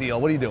is that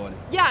deal? What are you doing?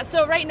 Yeah,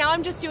 so right now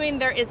I'm just doing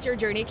their It's Your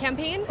Journey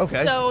campaign.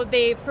 Okay. So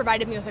they've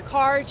provided me with a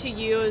car to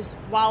use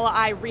while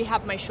I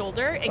rehab my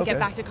shoulder and get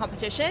back to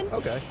competition.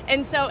 Okay.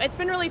 And so it's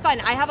been really fun.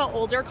 I have an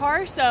older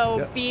car,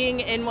 so being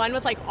in one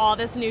with like all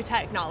this new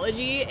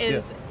technology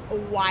is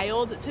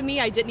wild to me.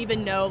 I didn't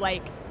even know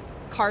like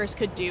cars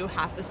could do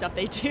half the stuff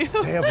they do.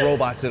 They have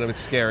robots in them. It's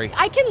scary.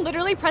 I can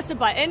literally press a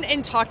button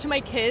and talk to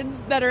my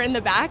kids that are in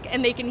the back,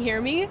 and they can hear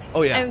me.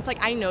 Oh, yeah. And it's like,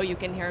 I know you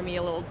can hear me,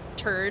 a little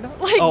turd.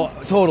 Like,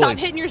 totally. Stop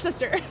hitting your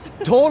sister.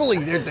 Totally.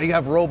 They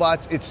have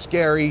robots. It's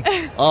scary.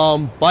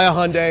 Buy a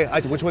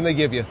Hyundai. Which one they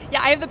give you?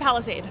 Yeah, I have the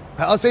Palisade.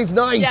 Palisade's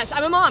nice. Yes,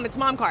 I'm a mom. It's a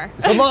mom car.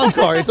 It's a mom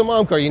car. It's a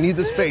mom car. You need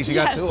the space. You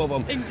got two of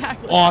them.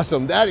 Exactly.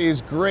 Awesome. That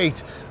is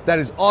great. That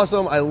is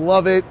awesome. I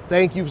love it.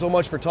 Thank you so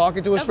much for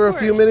talking to us for a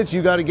few minutes.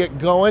 You got to get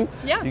going.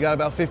 Yeah. You got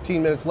about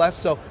 15 minutes left.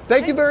 So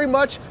thank you very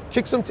much.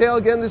 Kick some tail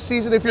again this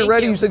season if you're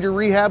ready. You said you're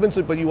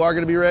rehabbing, but you are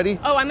going to be ready?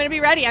 Oh, I'm going to be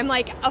ready. I'm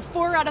like a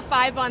 4 out of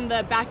 5 on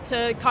the back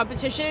to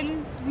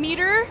competition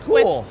meter.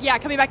 Cool.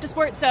 Coming back to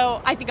sport.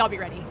 So I think I'll be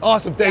ready.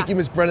 Awesome. Thank you,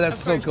 Miss Brenna.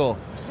 That's so cool.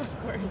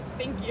 Of course.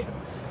 Thank you.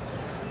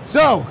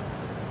 So,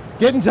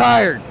 getting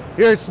tired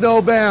here at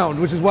Snowbound,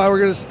 which is why we're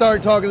going to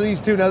start talking to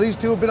these two. Now, these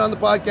two have been on the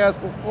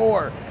podcast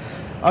before.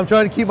 I'm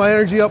trying to keep my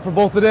energy up for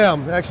both of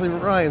them. Actually,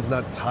 Ryan's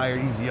not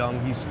tired. He's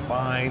young. He's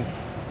fine.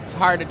 It's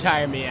hard to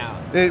tire me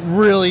out. It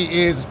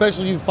really is,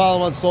 especially if you follow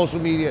him on social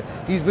media.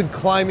 He's been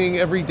climbing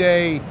every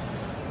day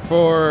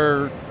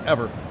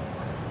forever.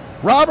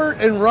 Robert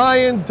and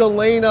Ryan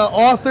Delana,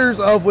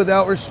 authors of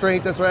Without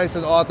Restraint. That's why I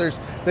said authors.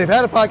 They've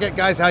had a podcast.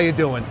 Guys, how you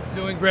doing?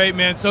 Doing great,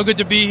 man. So good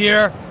to be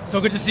here.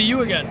 So good to see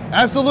you again.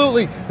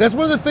 Absolutely. That's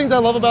one of the things I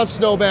love about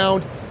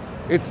Snowbound.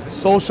 It's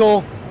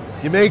social.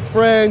 You make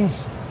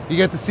friends. You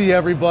get to see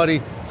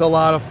everybody. It's a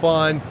lot of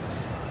fun.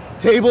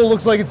 Table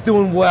looks like it's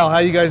doing well. How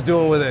you guys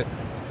doing with it?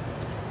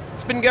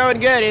 It's been going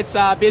good. It's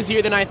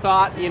busier than I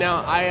thought.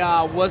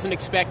 I wasn't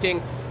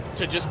expecting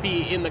to just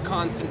be in the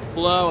constant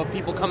flow of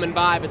people coming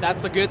by, but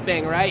that's a good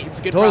thing, right? It's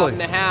a good problem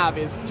to have,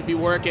 is to be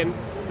working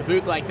the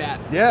booth like that.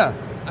 Yeah.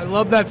 I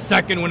love that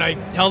second when I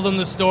tell them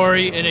the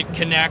story and it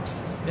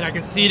connects and I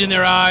can see it in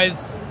their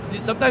eyes.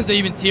 Sometimes they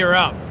even tear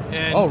up.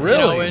 And, oh,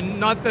 really? And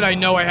not that I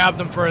know I have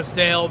them for a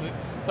sale,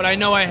 but I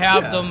know I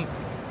have them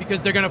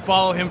because they're going to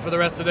follow him for the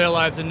rest of their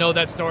lives and know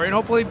that story. And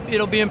hopefully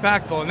it'll be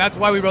impactful. And that's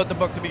why we wrote the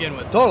book to begin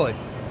with. Totally.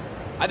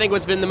 I think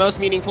what's been the most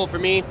meaningful for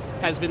me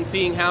has been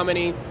seeing how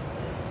many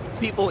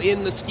people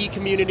in the ski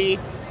community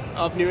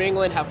of New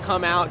England have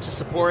come out to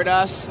support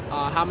us,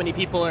 how many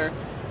people are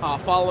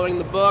following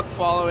the book,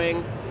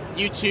 following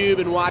YouTube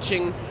and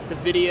watching the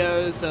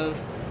videos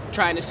of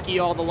trying to ski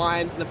all the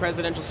lines in the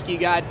Presidential Ski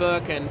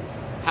Guidebook, and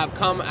have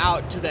come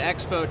out to the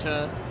Expo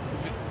to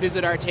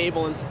visit our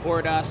table and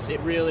support us. It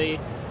really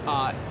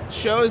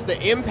shows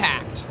the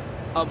impact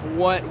of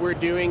what we're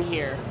doing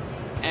here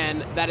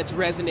and that it's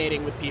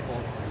resonating with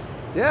people.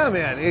 Yeah,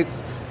 man,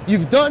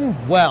 you've done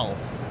well.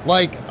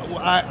 Like,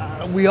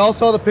 we all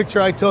saw the picture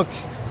I took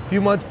few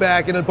months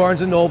back in a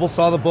Barnes & Noble,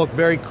 saw the book,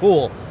 very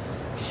cool.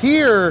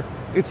 Here,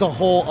 it's a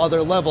whole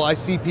other level. I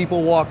see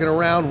people walking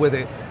around with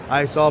it.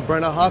 I saw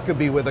Brenna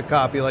Huckabee with a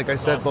copy, like I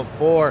said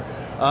before.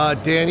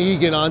 Dan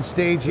Egan on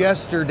stage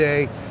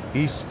yesterday.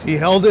 He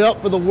held it up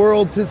for the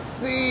world to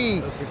see.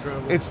 That's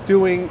incredible. It's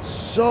doing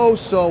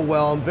so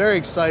well. I'm very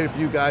excited for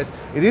you guys.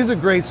 It is a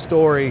great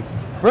story.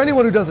 For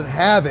anyone who doesn't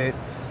have it,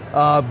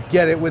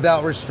 get it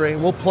without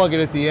restraint. We'll plug it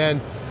at the end.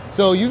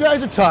 So you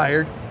guys are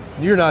tired.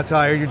 You're not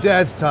tired. Your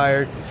dad's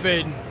tired.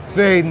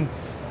 Fading.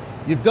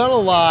 You've done a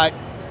lot.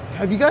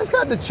 Have you guys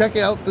gotten to check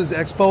out this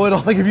expo at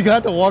all? Like, have you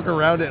got to walk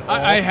around it?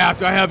 I have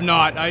to. I have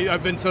not.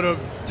 I've been sort of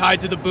tied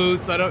to the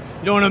booth. You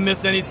don't want to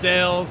miss any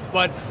sales,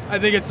 but I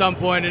think at some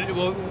point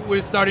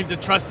we're starting to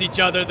trust each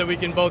other that we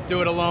can both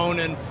do it alone,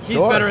 and he's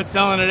better at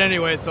selling it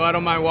anyway, so I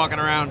don't mind walking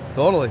around.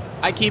 Totally.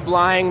 I keep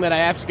lying that I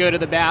have to go to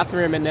the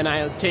bathroom, and then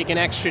I take an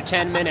extra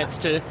 10 minutes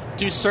to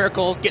do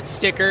circles, get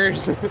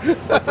stickers,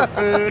 look for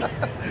food.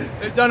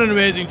 They've done an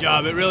amazing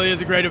job. It really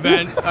is a great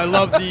event. I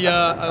love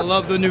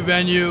the new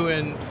venue,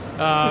 and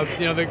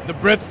the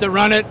Brits that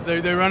run it,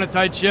 they run a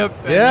tight ship,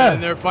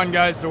 and they're fun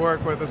guys to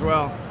work with as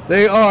well.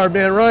 They are,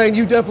 man. Ryan,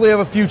 you definitely have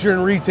a future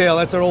in retail.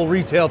 That's our old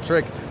retail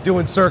trick,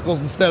 doing circles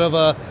instead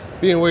of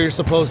being where you're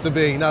supposed to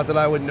be. Not that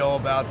I would know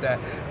about that.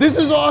 This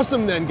is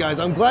awesome then, guys.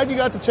 I'm glad you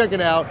got to check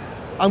it out.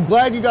 I'm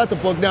glad you got the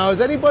book. Now,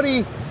 is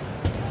anybody,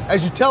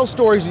 as you tell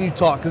stories and you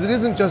talk, because it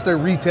isn't just a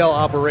retail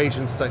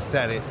operation, since I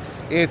said it,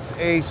 it's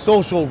a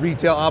social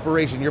retail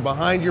operation. You're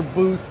behind your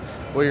booth,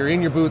 or you're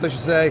in your booth, I should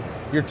say.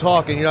 You're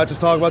talking. You're not just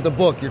talking about the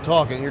book. You're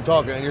talking, and you're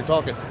talking, and you're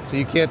talking. So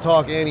you can't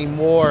talk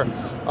anymore.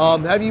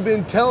 Have you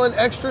been telling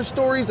extra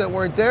stories that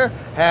weren't there?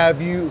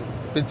 Have you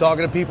been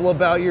talking to people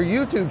about your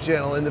YouTube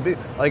channel?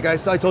 Like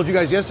I told you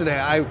guys yesterday,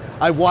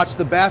 I watched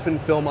the Baffin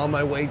film on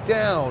my way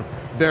down.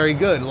 Very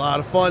good. A lot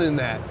of fun in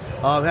that.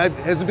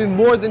 Has it been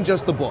more than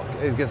just the book?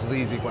 I guess is the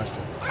easy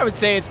question. I would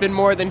say it's been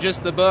more than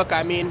just the book.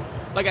 I mean,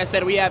 like I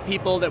said, we have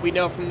people that we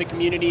know from the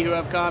community who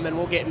have come, and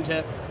we'll get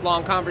into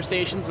long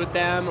conversations with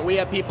them. We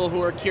have people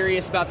who are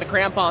curious about the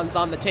crampons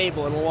on the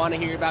table and will want to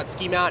hear about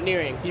ski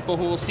mountaineering. People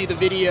who will see the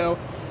video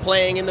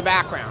playing in the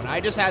background.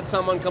 I just had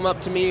someone come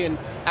up to me and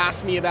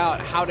ask me about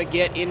how to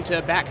get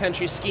into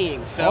backcountry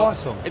skiing. So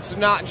awesome. It's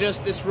not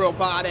just this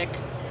robotic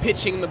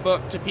pitching the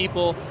book to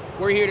people.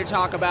 We're here to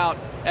talk about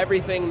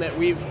everything that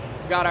we've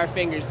got our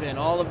fingers in.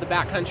 All of the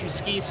backcountry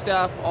ski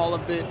stuff, all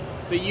of the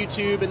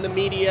YouTube and the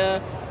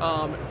media,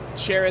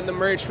 sharing the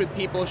merch with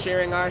people,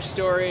 sharing our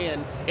story,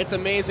 and it's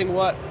amazing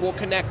what we'll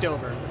connect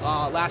over.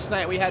 Last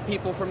night we had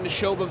people from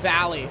Neshoba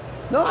Valley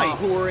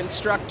who were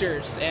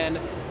instructors, and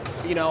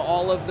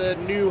all of the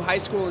new high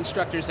school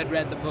instructors had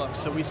read the book,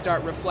 so we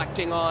start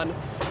reflecting on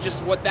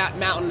just what that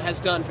mountain has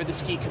done for the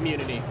ski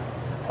community.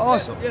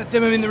 Awesome. Yeah,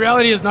 Tim, I mean, the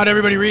reality is not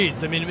everybody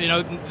reads. I mean,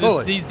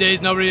 these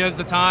days nobody has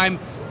the time.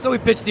 So we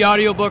pitch the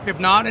audiobook if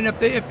not, and if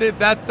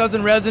that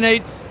doesn't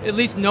resonate, at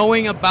least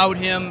knowing about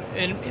him,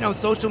 and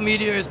social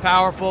media is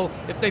powerful.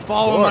 If they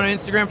follow him on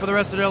Instagram for the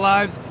rest of their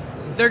lives,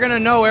 they're going to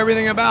know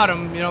everything about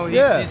him.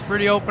 He's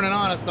pretty open and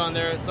honest on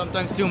there,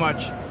 sometimes too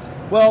much.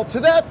 Well, to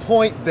that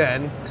point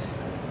then,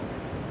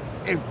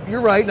 if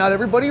you're right, not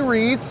everybody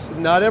reads,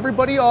 not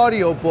everybody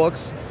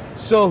audiobooks,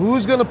 so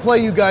who's going to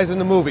play you guys in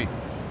the movie?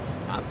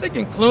 I'm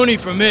thinking Clooney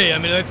for me. I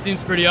mean, that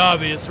seems pretty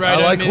obvious, right?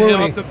 I like mean, Clooney. You'll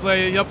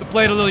have to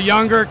play it a little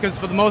younger, because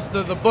for the most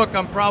of the book,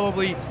 I'm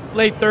probably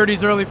late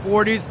 30s, early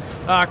 40s.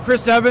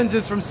 Chris Evans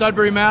is from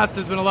Sudbury, Mass.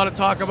 There's been a lot of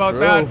talk about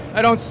that.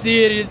 I don't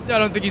see it. I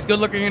don't think he's good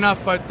looking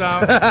enough, but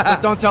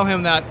don't tell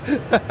him that.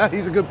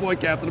 He's a good boy,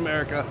 Captain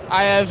America.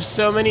 I have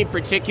so many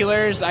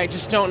particulars, I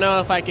just don't know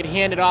if I could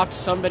hand it off to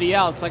somebody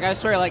else. Like, I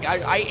swear,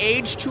 I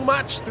age too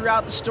much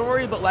throughout the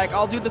story, but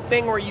I'll do the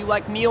thing where you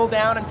kneel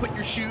down and put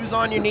your shoes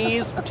on your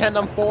knees, pretend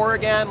I'm 4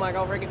 again.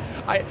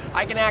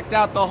 I can act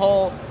out the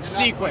whole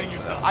sequence.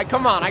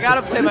 Come on, I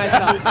gotta play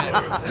myself.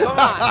 Come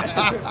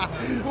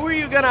on. Who are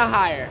you gonna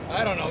hire?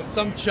 I don't know.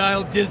 Some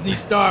child Disney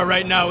star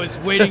right now is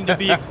waiting to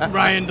be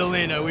Ryan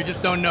DeLena. We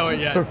just don't know it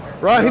yet.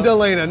 Ryan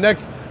DeLena,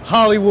 next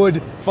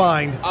Hollywood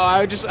find. Oh,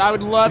 I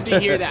would love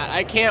to hear that.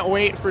 I can't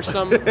wait for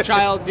some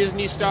child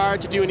Disney star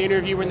to do an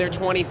interview when they're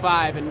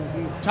 25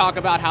 and talk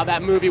about how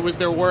that movie was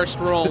their worst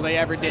role they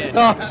ever did.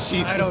 Oh,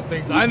 Jesus. I don't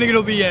think so. I think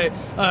it'll be a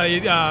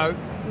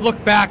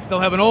look back.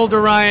 They'll have an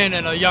older Ryan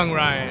and a young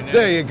Ryan.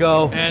 There you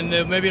go. And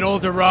maybe an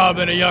older Rob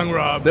and a young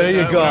Rob. There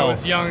you go. When I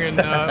was young and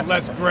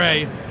less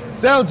gray.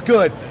 Sounds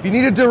good. If you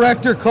need a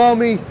director, call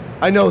me.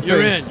 I know You're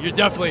things. in. You're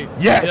definitely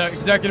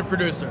executive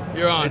producer.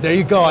 You're on. There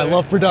you go. I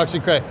love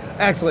production credit.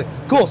 Excellent.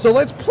 Cool. So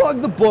let's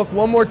plug the book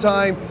one more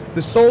time.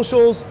 The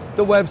socials,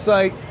 the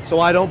website, so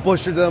I don't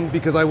butcher them,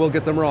 because I will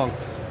get them wrong.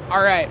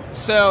 All right.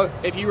 So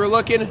if you were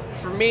looking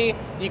for me,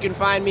 you can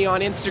find me on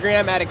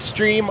Instagram at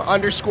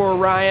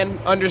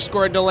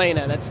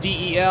extreme_Ryan_Delena. That's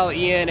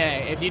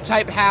DELENA. If you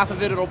type half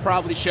of it, it'll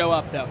probably show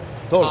up, though.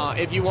 Totally.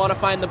 If you want to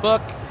find the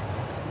book,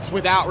 it's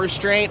Without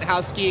Restraint,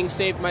 How Skiing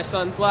Saved My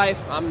Son's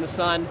Life. I'm the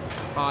son.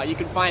 You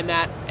can find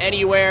that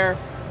anywhere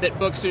that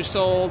books are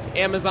sold.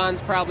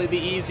 Amazon's probably the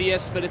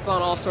easiest, but it's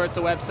on all sorts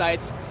of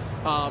websites.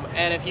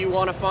 And if you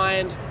want to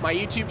find my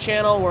YouTube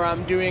channel where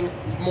I'm doing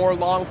more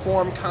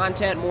long-form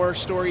content, more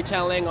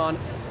storytelling on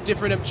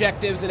different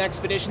objectives and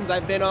expeditions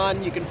I've been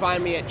on, you can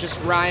find me at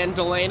just Ryan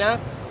Delana.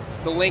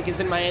 The link is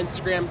in my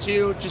Instagram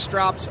too. Just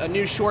dropped a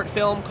new short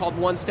film called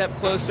One Step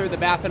Closer, the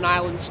Baffin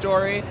Island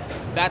story.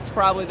 That's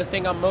probably the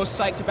thing I'm most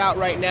psyched about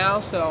right now,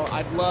 so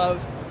I'd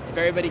love if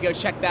everybody go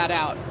check that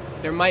out.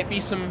 There might be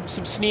some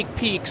sneak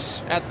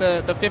peeks at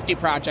the 50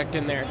 project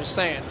in there, just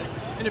saying.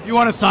 And if you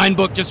want a signed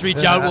book, just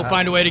reach out. We'll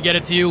find a way to get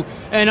it to you.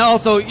 And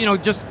also,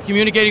 just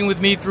communicating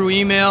with me through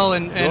email.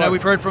 And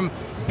we've heard from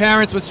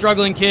parents with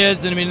struggling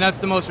kids. And, I mean, that's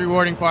the most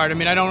rewarding part. I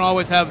mean, I don't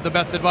always have the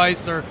best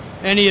advice or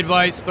any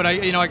advice, but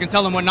I can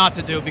tell them what not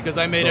to do because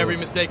I made every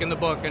mistake in the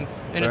book. And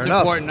it's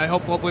important.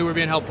 Hopefully we're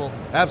being helpful.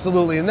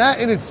 Absolutely. And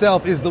that in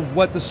itself is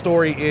what the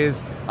story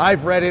is.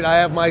 I've read it. I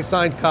have my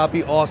signed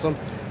copy. Awesome.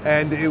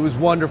 And it was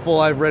wonderful.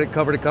 I've read it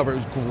cover to cover. It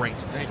was great.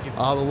 Thank you.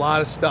 A lot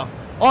of stuff.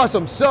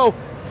 Awesome. So,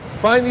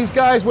 find these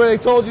guys where they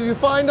told you to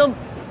find them.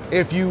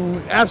 If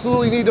you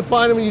absolutely need to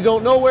find them and you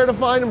don't know where to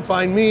find them,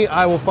 find me.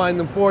 I will find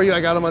them for you.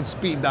 I got them on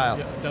speed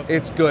dial.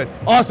 It's good.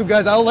 Awesome,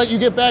 guys. I'll let you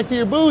get back to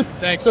your booth.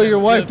 Thanks. So your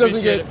wife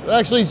doesn't get...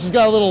 Actually, she's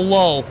got a little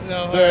lull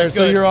there,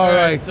 so you're all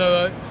right.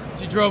 So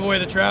she drove away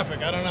the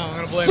traffic. I don't know. I'm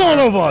going to blame Son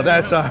her. of a...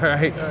 That's all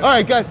right. All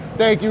right, guys.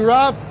 Thank you,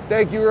 Rob.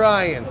 Thank you,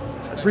 Ryan.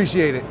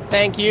 Appreciate it.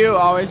 Thank you.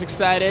 Always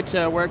excited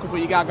to work with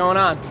what you got going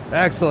on.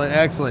 Excellent,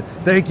 excellent.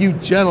 Thank you,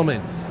 gentlemen.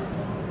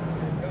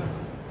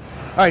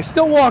 All right,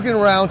 still walking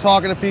around,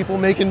 talking to people,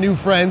 making new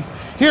friends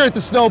here at the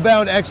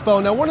Snowbound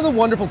Expo. Now, one of the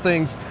wonderful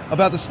things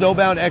about the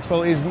Snowbound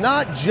Expo is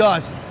not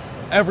just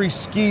every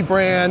ski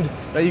brand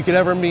that you could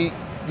ever meet,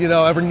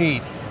 ever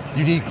need.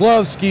 You need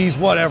gloves, skis,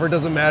 whatever,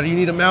 doesn't matter. You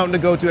need a mountain to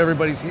go to,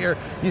 everybody's here.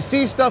 You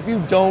see stuff you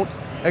don't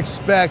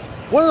expect.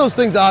 One of those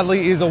things,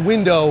 oddly, is a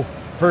window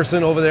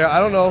person over there. I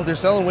don't know, they're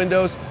selling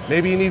windows.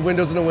 Maybe you need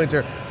windows in the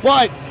winter.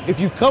 But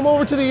if you come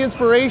over to the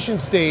inspiration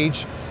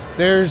stage,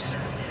 there's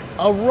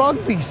a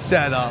rugby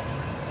setup.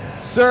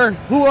 Sir,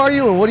 who are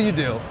you and what do you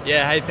do?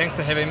 Yeah, hey, thanks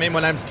for having me.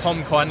 My name's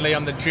Tom Kindley.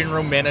 I'm the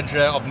General Manager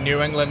of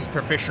New England's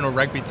professional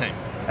rugby team.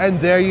 And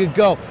there you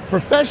go.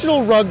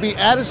 Professional rugby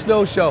at a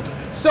snow show.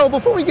 So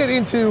before we get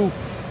into,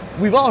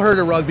 we've all heard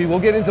of rugby, we'll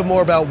get into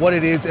more about what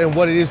it is and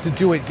what it is to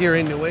do it here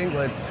in New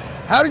England.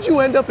 How did you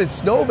end up at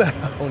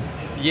Snowbound?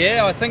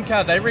 Yeah, I think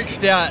they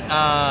reached out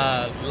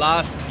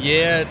last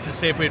year to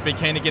see if we'd be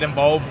keen to get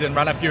involved and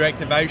run a few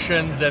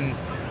activations, and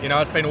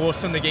it's been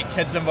awesome to get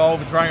kids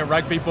involved throwing a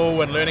rugby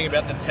ball and learning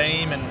about the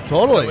team. And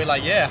totally. So we're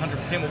like, yeah,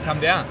 100% will come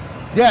down.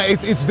 Yeah,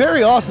 it's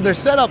very awesome. They're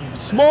set up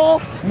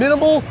small,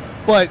 minimal,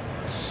 but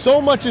so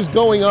much is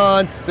going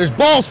on. There's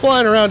balls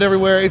flying around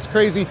everywhere. It's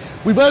crazy.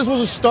 We might as well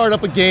just start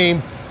up a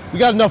game. We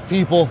got enough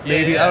people,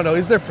 maybe. Yeah. I don't know.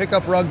 Is there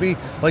pickup rugby?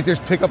 Like there's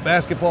pickup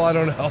basketball? I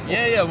don't know.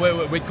 Yeah.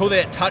 We call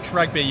that touch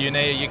rugby. You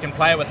can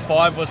play it with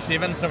 5 or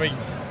 7. So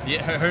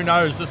who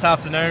knows? This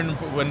afternoon,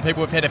 when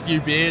people have had a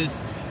few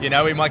beers,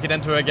 we might get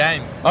into a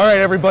game. All right,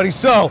 everybody.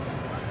 So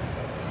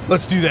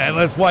let's do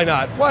that. Why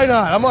not? Why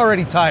not? I'm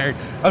already tired.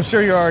 I'm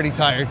sure you're already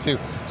tired too.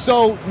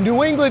 So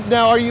New England.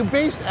 Now, are you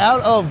based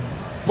out of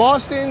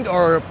Boston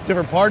or a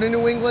different part of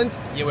New England?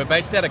 Yeah, we're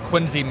based out of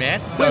Quincy,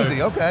 Mass.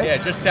 Quincy, okay. Yeah,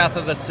 just south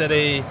of the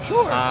city.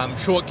 Sure.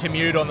 Short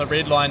commute on the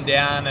Red Line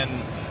down,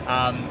 and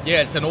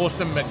it's an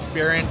awesome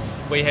experience.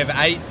 We have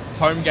 8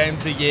 home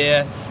games a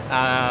year.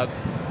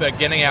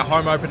 Beginning our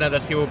home opener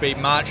this year will be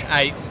March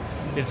 8th.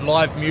 There's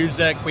live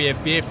music. We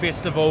have beer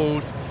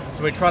festivals.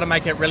 So we try to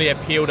make it really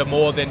appeal to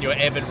more than your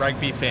avid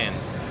rugby fan.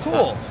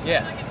 Cool.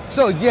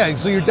 So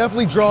you're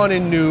definitely drawing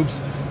in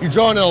noobs. You're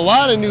drawing in a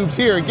lot of noobs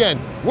here. Again,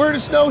 we're at a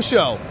snow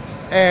show,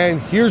 and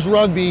here's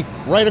rugby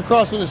right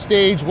across from the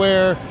stage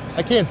where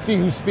I can't see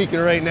who's speaking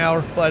right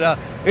now, but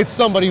it's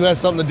somebody who has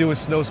something to do with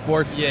snow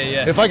sports.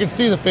 Yeah. If I could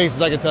see the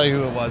faces, I could tell you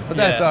who it was, but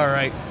that's all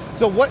right.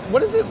 So what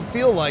does it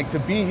feel like to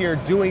be here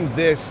doing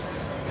this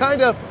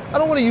kind of, I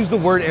don't want to use the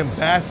word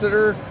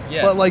ambassador,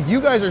 but like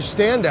you guys are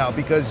standout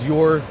because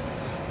you're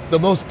the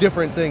most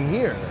different thing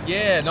here.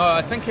 Yeah, no,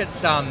 I think it's,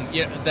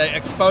 the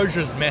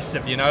exposure's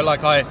massive,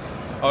 like I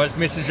was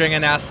messaging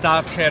in our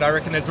staff chat, I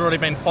reckon there's already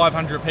been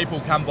 500 people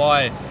come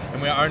by,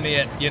 and we're only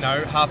at,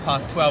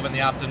 12:30 in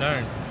the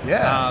afternoon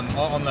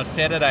on the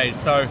Saturday.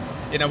 So,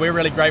 we're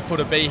really grateful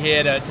to be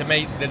here to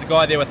meet. There's a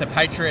guy there with a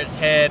Patriots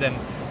hat, and,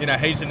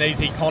 he's an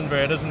easy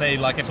convert, isn't he?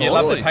 Like, if you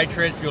love the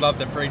Patriots, you'll love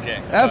the Free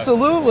Jacks. So,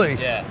 absolutely.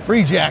 Yeah.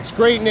 Free Jacks,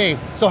 great name.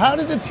 So how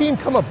did the team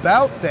come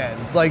about then?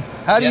 Like,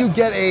 how do you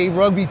get a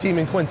rugby team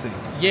in Quincy?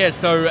 Yeah,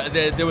 so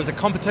there was a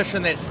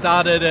competition that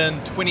started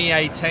in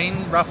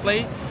 2018,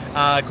 roughly,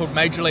 called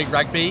Major League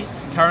Rugby.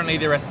 Currently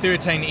there are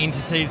 13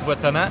 entities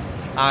within it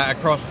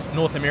across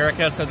North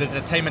America. So there's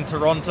a team in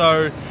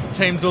Toronto,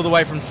 teams all the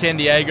way from San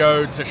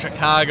Diego to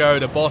Chicago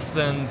to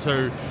Boston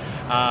to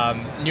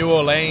New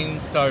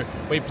Orleans. So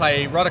we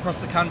play right across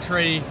the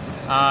country,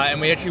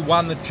 and we actually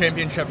won the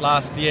championship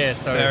last year.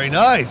 So very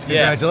nice.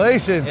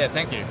 Congratulations. Yeah,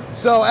 thank you.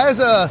 So as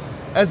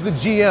the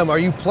GM, are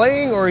you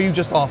playing or are you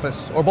just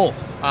office or both?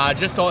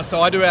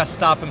 So I do our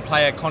staff and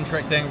player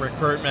contracting,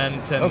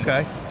 recruitment,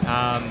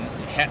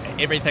 and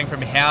everything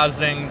from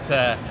housing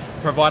to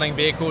providing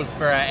vehicles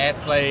for our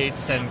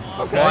athletes and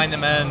flying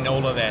them in,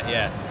 all of that,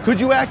 yeah. Could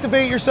you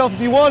activate yourself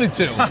if you wanted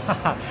to?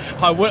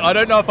 I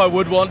don't know if I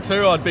would want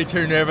to. I'd be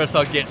too nervous.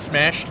 I'd get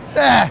smashed.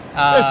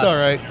 That's all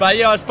right. But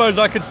yeah, I suppose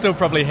I could still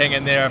probably hang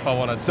in there if I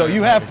wanted to. So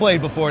you have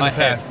played before in the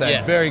past then?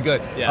 Yeah. Very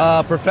good.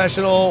 Yeah.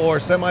 Professional or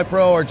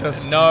semi-pro or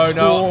just school?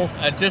 No,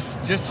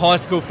 just high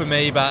school for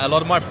me, but a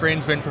lot of my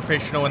friends went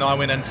professional and I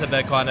went into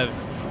the kind of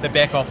the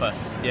back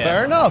office. Yeah.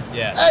 Fair enough.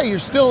 Yeah. Hey, you're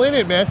still in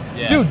it, man.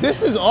 Yeah. Dude,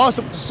 this is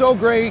awesome. So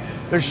great.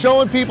 They're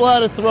showing people how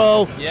to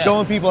throw,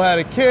 showing people how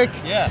to kick.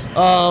 Yeah.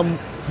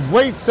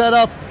 Great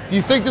setup. Do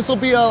you think this will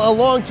be a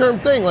long-term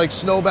thing, like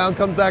Snowbound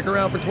comes back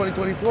around for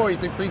 2024? You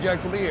think Free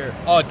Jacks will be here?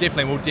 Oh,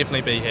 definitely. We'll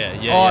definitely be here.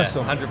 Yeah.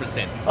 Awesome.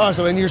 100%.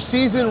 Awesome. And your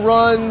season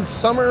runs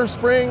summer,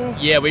 spring?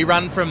 Yeah, we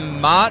run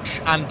from March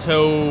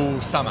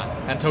until summer,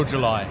 until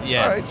July.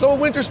 Yeah. All right. So a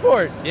winter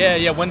sport.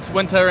 Yeah.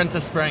 Winter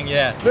into spring.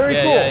 Yeah. Very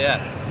cool.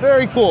 Yeah.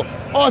 Very cool.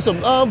 Awesome.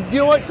 You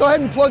know what? Go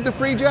ahead and plug the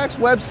Free Jacks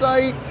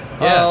website.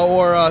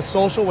 Or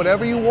social,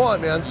 whatever you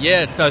want, man.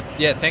 Yeah, so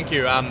thank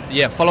you.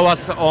 Follow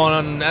us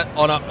on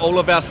all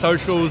of our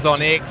socials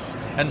on X,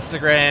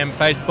 Instagram,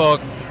 Facebook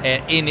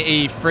at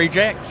NE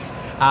Freejacks,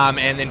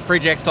 and then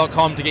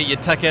freejacks.com to get your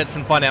tickets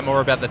and find out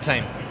more about the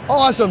team.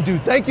 Awesome,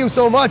 dude. Thank you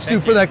so much,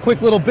 dude, for that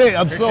quick little bit.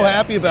 I'm so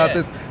happy about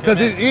this because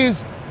it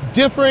is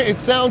different. It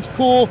sounds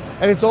cool,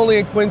 and it's only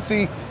in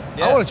Quincy.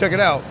 Yeah. I want to check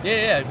it out.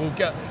 Yeah. We'll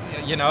go.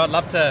 I'd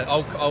love to.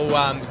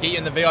 I'll get you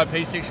in the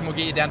VIP section. We'll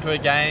get you down to a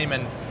game,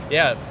 and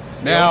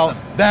Now, awesome.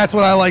 That's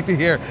what I like to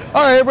hear.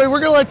 All right, everybody, we're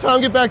going to let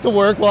Tom get back to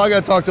work. Well, I got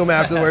to talk to him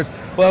afterwards.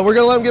 But we're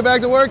going to let him get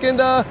back to work and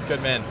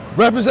good man.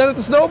 Represent at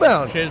the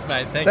Snowbound. Cheers,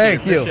 mate.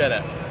 Thank you. Appreciate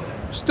it.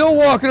 Still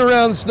walking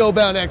around the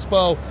Snowbound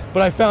Expo,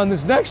 but I found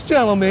this next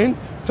gentleman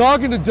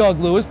talking to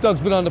Doug Lewis. Doug's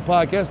been on the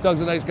podcast.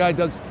 Doug's a nice guy.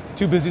 Doug's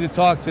too busy to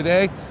talk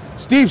today.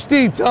 Steve,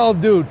 tell him,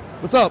 dude,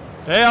 what's up?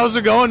 Hey, how's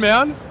it going,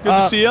 man? Good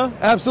to see you.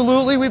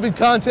 Absolutely. We've been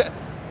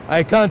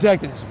I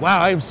contacted him. Wow,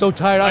 I am so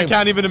tired. I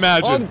can't even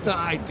imagine. I'm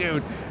tired,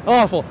 dude.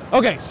 Awful.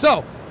 Okay,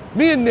 so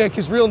me and Nick,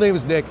 his real name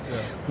is Nick,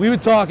 we were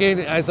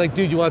talking. I was like,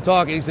 dude, you want to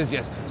talk? And he says,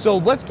 yes. So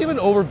let's give an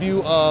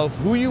overview of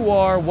who you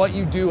are, what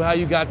you do, how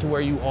you got to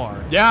where you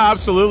are. Yeah,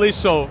 absolutely.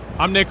 So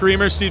I'm Nick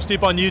Reamer, Steve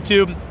Steep on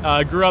YouTube.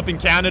 Grew up in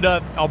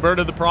Canada,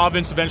 Alberta, the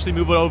province, eventually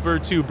moved over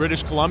to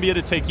British Columbia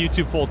to take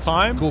YouTube full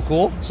time.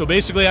 Cool. So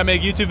basically I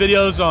make YouTube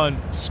videos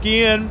on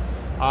skiing,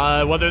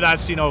 whether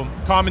that's,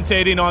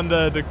 commentating on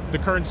the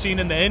current scene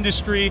in the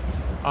industry,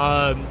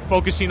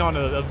 focusing on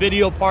a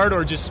video part,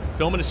 or just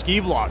filming a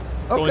ski vlog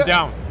going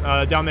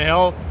down the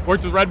hill.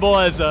 Worked with Red Bull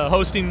as a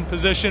hosting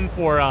position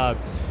for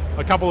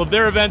a couple of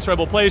their events, Red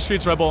Bull Play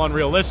Streets, Red Bull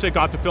Unrealistic.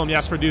 Got to film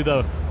Jesper do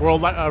the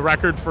world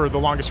record for the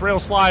longest rail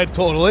slide.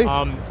 Totally.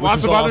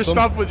 Lots of other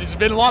stuff. It's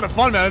been a lot of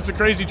fun, man. It's a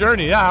crazy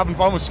journey. Yeah, having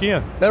fun with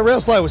skiing. That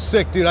rail slide was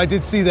sick, dude. I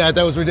did see that.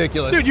 That was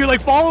ridiculous. Dude, you're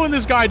like following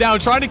this guy down,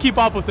 trying to keep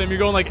up with him. You're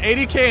going like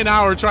 80K an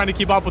hour trying to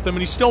keep up with him,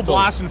 and he's still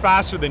blasting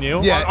faster than you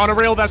on a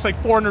rail that's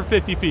like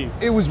 450 feet.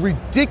 It was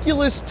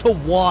ridiculous to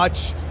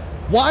watch.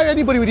 Why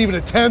anybody would even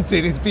attempt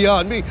it is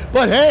beyond me.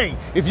 But hey,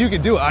 if you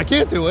can do it, I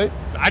can't do it.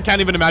 I can't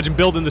even imagine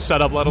building the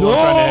setup, let alone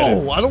trying to hit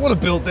it. No, I don't want to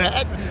build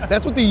that.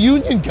 That's what the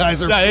union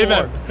guys are for.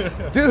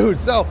 Amen. Dude,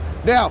 so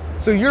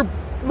you're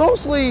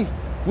mostly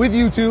with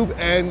YouTube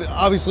and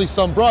obviously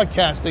some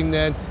broadcasting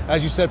then,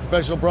 as you said,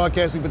 professional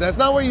broadcasting, but that's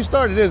not where you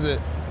started, is it?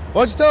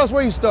 Why don't you tell us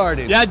where you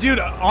started? Yeah, dude,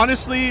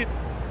 honestly,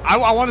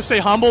 I want to say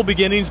humble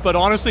beginnings, but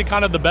honestly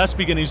kind of the best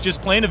beginnings,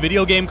 just playing a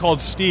video game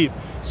called Steep.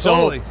 So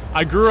totally.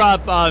 I grew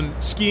up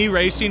ski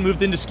racing,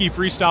 moved into ski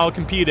freestyle,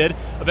 competed,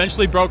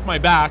 eventually broke my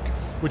back,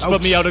 which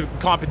put me out of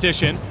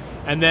competition,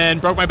 and then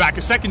broke my back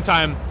a second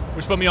time,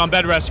 which put me on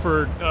bed rest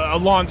for a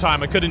long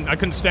time. I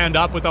couldn't stand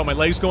up without my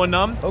legs going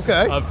numb.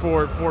 Okay.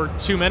 For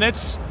 2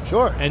 minutes.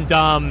 Sure. And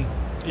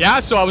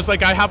so I was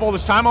like, I have all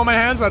this time on my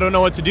hands. I don't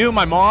know what to do.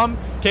 My mom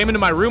came into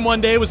my room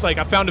one day, was like,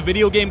 I found a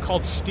video game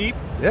called Steep.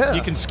 Yeah.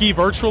 You can ski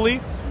virtually.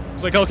 I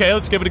was like, okay,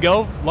 let's give it a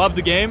go. Loved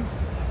the game.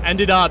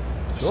 Ended up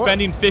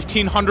spending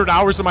 1,500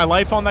 hours of my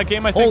life on that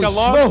game. I think Holy I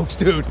loved. Smokes,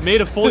 dude.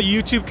 Made a full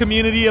YouTube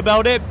community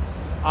about it.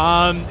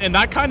 And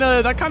that kind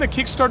of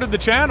kick-started the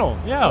channel.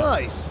 Yeah.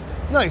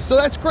 Nice. So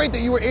that's great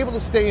that you were able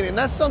to stay in it. And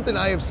that's something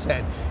I have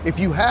said. If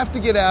you have to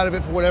get out of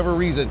it for whatever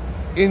reason,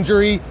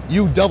 injury,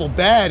 you double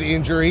bad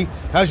injury,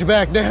 how's your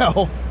back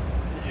now?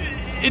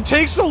 It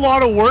takes a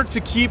lot of work to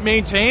keep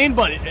maintained,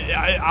 but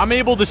I'm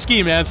able to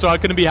ski, man, so I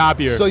couldn't be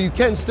happier. So you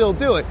can still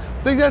do it.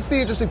 I think that's the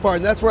interesting part,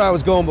 and that's where I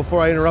was going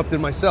before I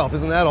interrupted myself.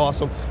 Isn't that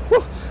awesome?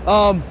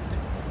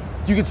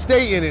 You can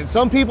stay in it.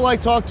 Some people I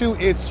talk to,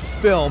 it's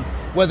film.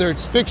 Whether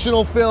it's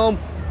fictional film,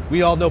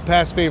 we all know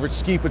past favorites,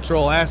 Ski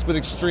Patrol, Aspen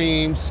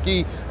Extreme,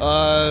 Ski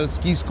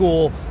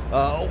School,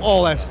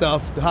 all that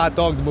stuff, the Hot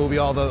Dog, the movie,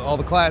 all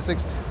the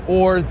classics,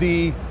 or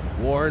the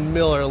Warren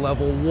Miller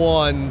Level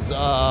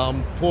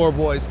 1s, Poor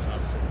Boys,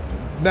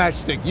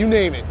 Matchstick, you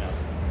name it.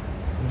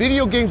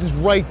 Video games is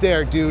right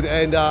there, dude,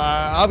 and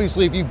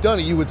obviously if you've done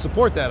it, you would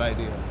support that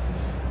idea.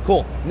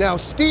 Cool. Now,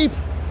 Steep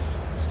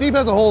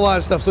has a whole lot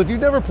of stuff, so if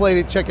you've never played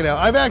it, check it out.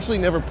 I've actually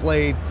never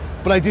played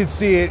but I did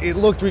see it. It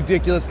looked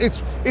ridiculous.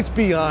 It's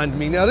beyond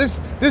me. Now, this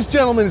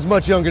gentleman is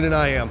much younger than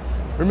I am.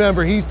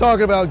 Remember, he's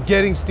talking about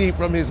getting steep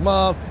from his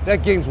mom.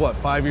 That game's what,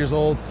 5 years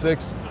old,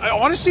 6? I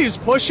honestly is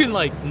pushing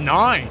like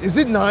 9. Is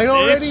it 9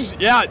 already?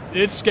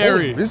 It's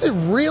scary. Is it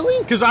really?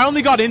 Because I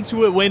only got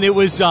into it when it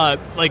was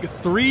like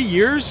 3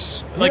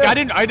 years. Like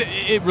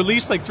it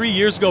released like 3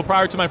 years ago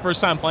prior to my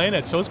first time playing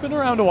it, so it's been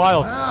around a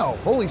while. Wow,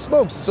 holy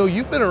smokes! So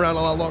you've been around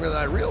a lot longer than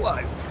I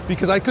realized.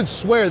 Because I could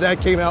swear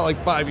that came out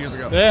like 5 years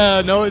ago.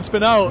 Yeah, no, it's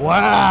been out.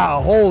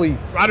 Wow, holy.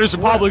 Riders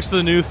Republic's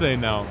the new thing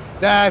now.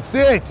 That's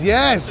it,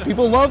 yes.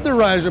 People love the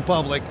Riders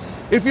Republic.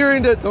 If you're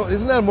into,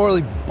 isn't that more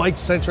like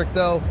bike-centric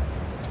though?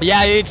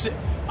 Yeah,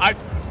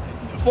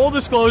 full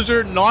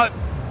disclosure, not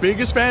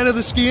biggest fan of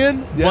the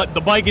skiing, but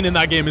the biking in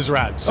that game is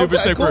rad. Super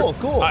sick. Cool.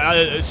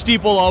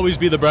 Steep will always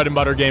be the bread and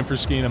butter game for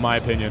skiing in my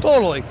opinion.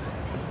 Totally.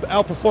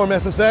 Outperform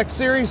SSX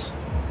series?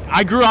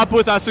 I grew up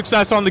with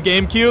SXS on the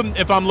GameCube.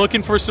 If I'm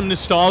looking for some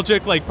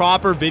nostalgic, like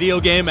proper video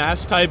game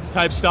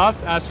type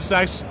stuff,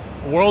 SSX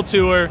World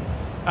Tour,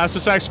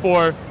 SSX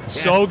 4,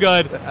 so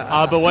good.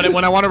 But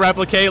when I want to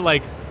replicate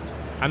like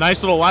a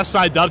nice little left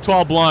side Dub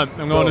 12 blunt,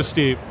 I'm going to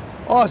steep.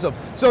 Awesome.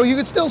 So you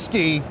can still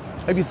ski.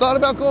 Have you thought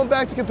about going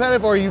back to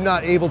competitive, or are you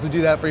not able to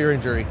do that for your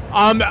injury?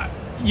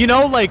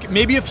 Like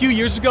maybe a few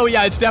years ago,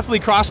 yeah, it's definitely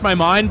crossed my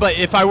mind. But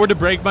if I were to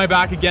break my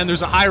back again,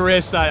 there's a high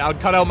risk that I would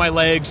cut out my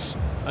legs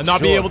and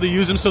not be able to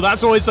use them. So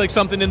that's always like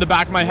something in the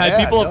back of my head.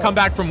 People have come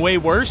back from way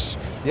worse.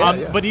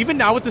 But even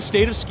now with the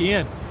state of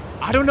skiing,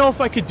 I don't know if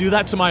I could do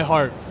that to my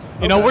heart.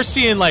 You know, we're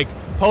seeing like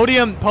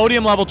podium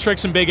level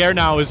tricks in big air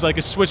now is like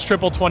a switch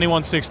triple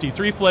 2160,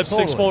 3 flips,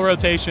 6 full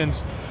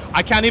rotations.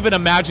 I can't even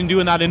imagine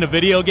doing that in a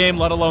video game,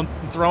 let alone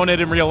throwing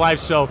it in real life.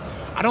 So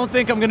I don't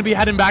think I'm going to be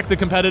heading back the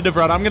competitive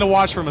route. I'm going to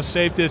watch from a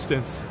safe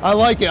distance. I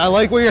like it. I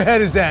like where your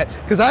head is at,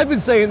 because I've been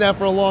saying that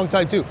for a long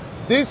time too.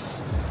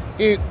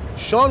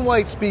 Shaun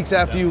White speaks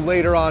after you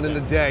later on in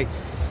the day.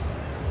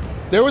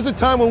 There was a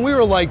time when we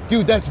were like,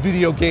 dude, that's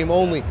video game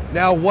only.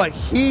 Now what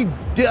he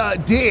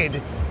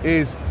did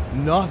is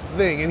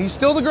nothing, and he's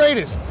still the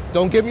greatest.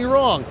 Don't get me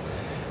wrong.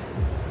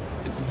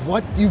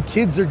 What you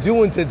kids are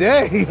doing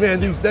today, man,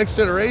 these next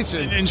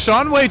generation. And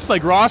Shaun Waite's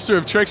like roster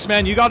of tricks,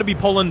 man, you got to be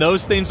pulling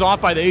those things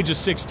off by the age of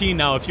 16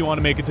 now if you want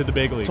to make it to the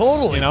big leagues.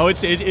 Totally. You know,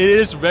 it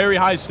is very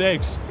high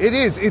stakes. It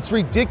is. It's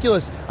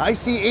ridiculous. I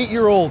see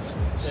 8-year-olds,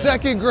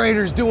 second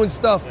graders doing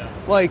stuff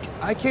like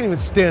I can't even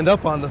stand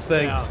up on the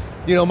thing. Yeah.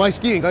 You know, my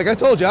skiing, like I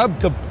told you, I'm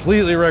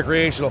completely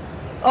recreational.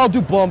 I'll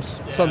do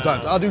bumps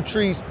sometimes. I'll do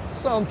trees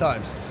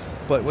sometimes.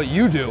 But what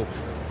you do...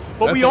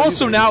 But we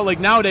also now, like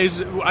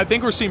nowadays, I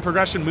think we're seeing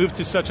progression move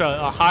to such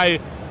a high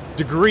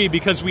degree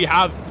because we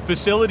have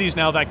facilities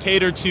now that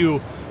cater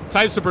to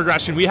types of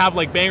progression. We have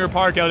like Banger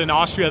Park out in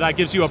Austria that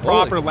gives you a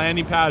proper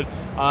landing pad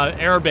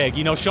airbag.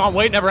 You know, Shaun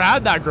White never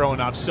had that growing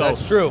up. So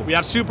that's true. We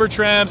have super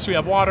tramps, we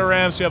have water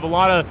ramps, we have a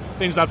lot of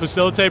things that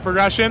facilitate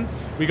progression.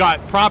 We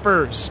got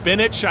proper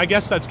spinach, I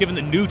guess that's giving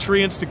the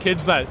nutrients to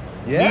kids that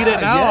need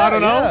it now. I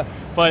don't know.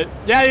 But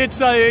yeah,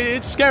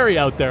 it's scary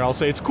out there, I'll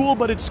say. It's cool,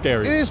 but it's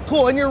scary. It is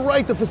cool, and you're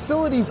right. The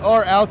facilities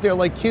are out there.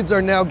 Like, kids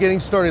are now getting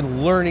started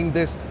learning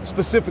this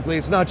specifically.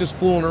 It's not just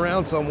fooling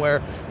around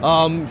somewhere.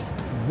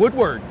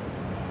 Woodward,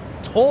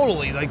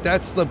 totally. Like,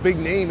 that's the big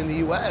name in the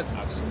U.S.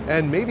 Absolutely.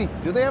 And maybe,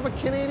 do they have a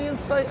Canadian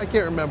site? I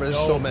can't remember. There's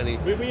so many.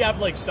 We have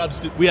like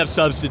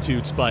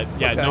substitutes, but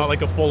yeah, not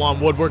like a full-on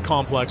Woodward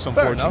complex,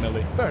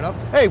 unfortunately. Fair enough.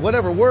 Hey,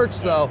 whatever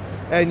works, though.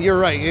 And you're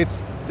right.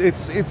 It's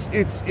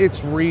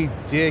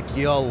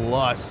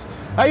ridiculous.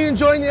 How you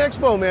enjoying the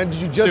expo, man?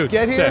 Did you just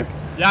get here? Sick.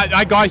 Yeah,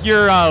 I got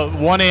here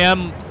 1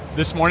 a.m.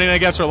 this morning, I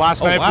guess, or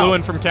last night. Flew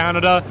in from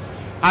Canada.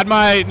 Had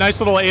my nice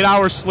little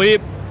 8-hour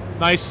sleep.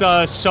 Nice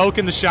soak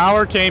in the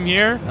shower, came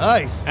here.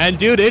 Nice. And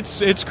dude,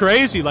 it's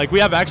crazy. Like, we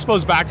have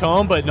expos back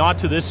home, but not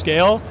to this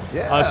scale.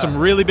 Yeah. Some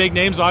really big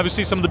names,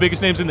 obviously some of the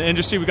biggest names in the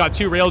industry. We got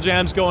 2 rail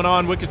jams going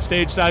on, wicked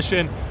stage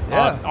session,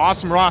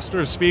 awesome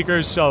roster of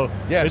speakers. So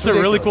it's a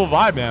really cool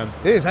vibe, man.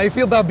 It is. How you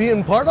feel about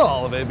being part of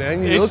all of it,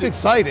 man? You look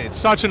excited.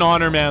 Such an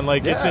honor, man.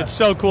 Like, it's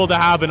so cool to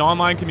have an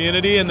online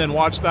community and then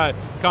watch that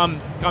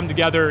come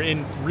together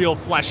in real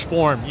flesh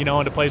form, you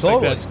know, in a place like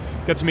this.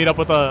 Get to meet up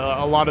with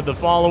a lot of the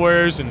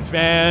followers and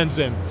fans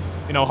and,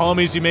 you know,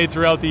 homies you made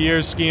throughout the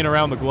years skiing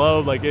around the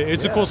globe. Like,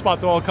 it's a cool spot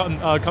to all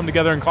come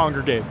together and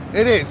congregate.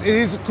 It is. It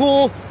is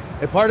cool.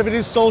 And part of it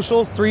is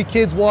social. 3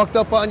 kids walked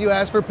up on you,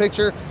 asked for a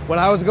picture. When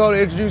I was going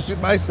to introduce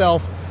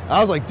myself,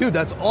 I was like, dude,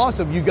 that's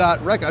awesome. You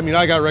got recognized. I mean,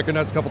 I got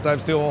recognized a couple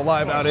times too. I won't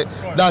lie about it.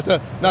 Not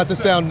to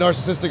sound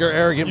narcissistic or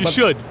arrogant.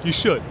 You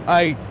should.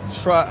 I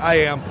try. I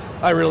am.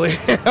 I really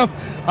am.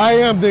 I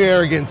am the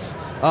arrogance.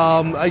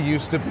 I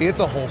used to be. It's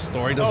a whole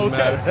story. Doesn't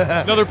matter.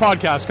 Another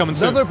podcast coming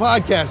soon. Another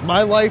podcast.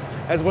 My life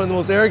as one of the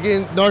most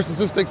arrogant,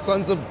 narcissistic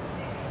sons of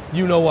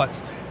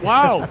you-know-whats.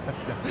 Wow.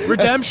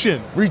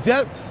 Redemption.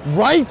 Redemption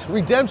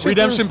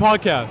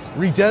podcast.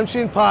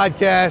 Redemption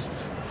podcast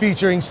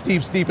featuring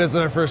Steve as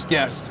our first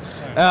guest.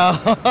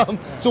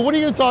 So what are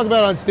you going to talk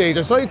about on stage?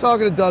 I saw you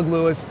talking to Doug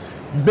Lewis,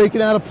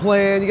 making out a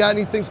plan. You got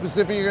anything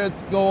specific you're going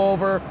to go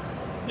over?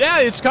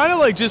 Yeah, it's kind of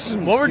like just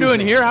what we're doing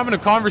here, having a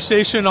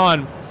conversation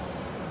on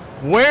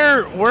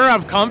where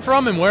I've come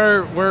from and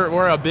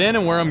where I've been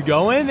and where I'm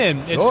going,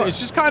 and it's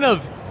just kind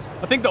of,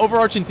 I think the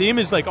overarching theme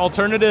is like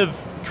alternative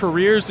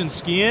careers in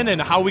skiing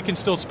and how we can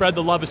still spread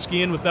the love of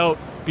skiing without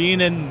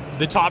being in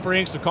the top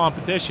ranks of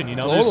competition. You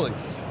know, Totally.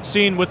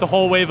 Seeing with the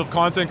whole wave of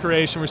content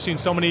creation, we're seeing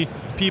so many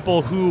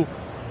people who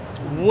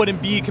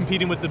wouldn't be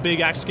competing with the big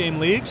X Game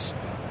leagues,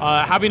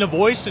 having a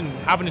voice and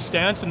having a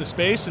stance in the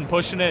space and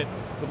pushing it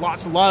with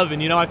lots of love.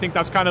 And, you know, I think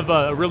that's kind of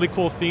a really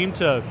cool theme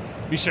to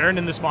be sharing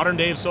in this modern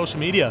day of social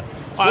media.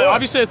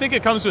 Obviously, I think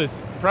it comes with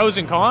pros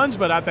and cons,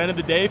 but at the end of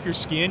the day, if you're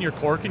skiing, you're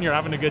corking, you're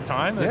having a good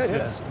time, it's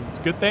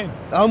a good thing.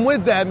 I'm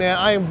with that, man.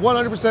 I am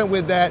 100%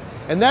 with that.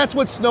 And that's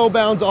what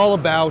Snowbound's all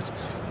about.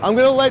 I'm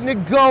going to let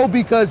Nick go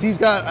because he's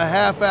got a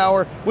half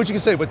hour, which you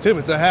can say, but Tim,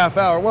 it's a half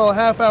hour. Well, a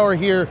half hour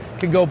here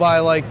can go by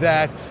like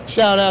that.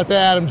 Shout out to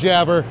Adam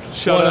Jabber.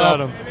 Shout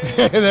out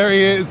Adam. There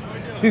he is.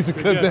 He's a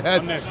good man.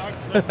 I'm Nick.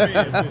 That's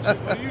me.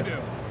 What do you do?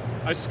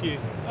 I ski.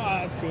 Oh,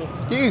 that's cool.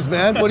 Skis,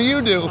 man. What do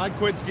you do? I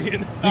quit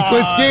skiing. You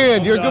quit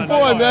skiing. You're a good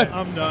boy, man.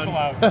 I'm done.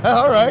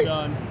 All right.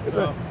 I'm done.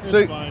 So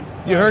It's fine.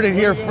 you heard it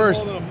here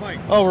first.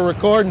 Oh, we're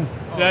recording.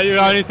 Yeah, you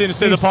got anything to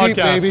say to the Steve,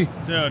 podcast? baby.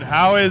 Dude,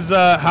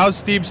 how's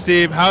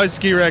Steve? How is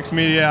Ski Rex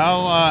Media?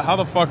 How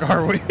the fuck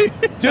are we?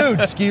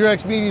 Dude, Ski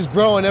Rex Media is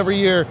growing every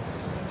year.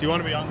 Do you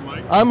want to be on the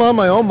mic? I'm on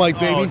my own mic,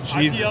 baby. Oh,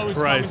 Jesus IPO is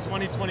Christ.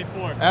 coming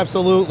 2024.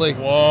 Absolutely.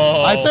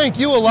 Whoa. I thank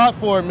you a lot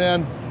for it,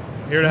 man.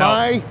 Here to help.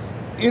 My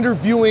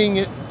interviewing,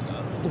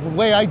 the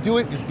way I do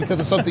it is because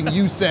of something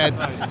you said.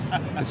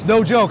 It's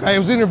no joke. I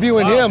was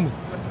interviewing him.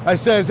 I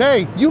says,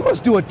 hey, you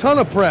must do a ton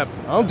of prep.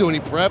 I don't do any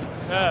prep.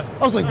 Yeah.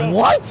 I was like,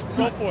 what?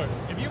 Go for it.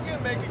 If you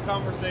can make a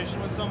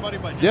conversation with somebody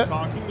by just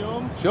talking to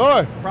them,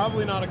 Sure. it's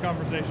probably not a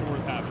conversation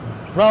worth having.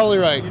 Probably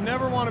right. You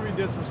never want to be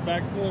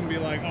disrespectful and be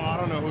like, oh, I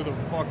don't know who the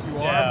fuck you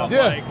are, Yeah. but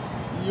like,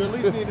 you at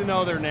least need to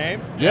know their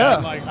name, Yeah.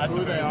 and like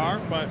who they are.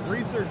 But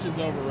research is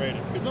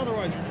overrated because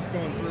otherwise you're just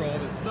going through all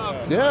this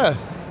stuff. Yeah.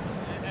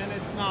 And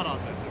it's not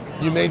authentic.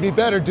 It's You not made me like-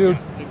 better, dude.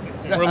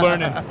 We're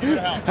learning.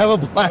 Have a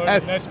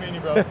blast. Nice meeting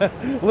you,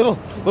 bro.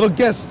 little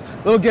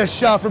guest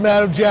shot from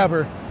Adam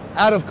Jabber,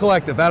 out of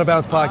Collective, Out of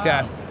Bounds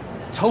podcast.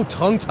 So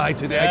tongue-tied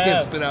today, I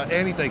can't spit out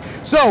anything.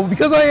 So,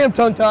 because I am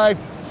tongue-tied,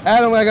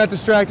 Adam, I got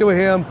distracted with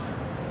him.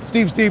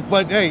 Steve,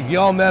 but hey,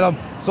 y'all met him.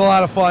 It's a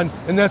lot of fun,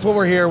 and that's what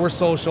we're here. We're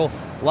social.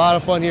 A lot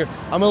of fun here.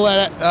 I'm gonna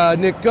let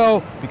Nick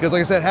go because,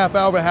 like I said, half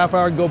hour, but half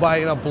hour can go by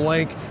in a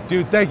blank.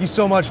 Dude, thank you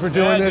so much for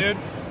doing this. Dude.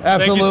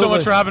 Absolutely. Thank you so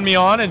much for having me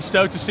on, and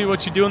stoked to see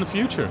what you do in the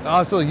future.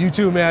 Awesome. You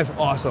too, man.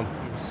 Awesome.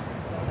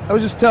 I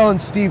was just telling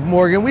Steve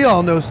Morgan, we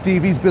all know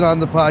Steve. He's been on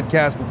the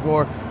podcast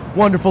before.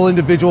 Wonderful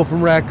individual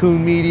from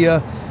Raccoon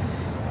Media.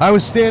 I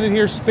was standing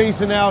here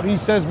spacing out. He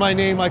says my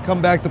name. I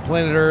come back to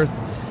planet Earth.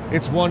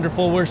 It's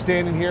wonderful. We're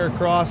standing here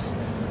across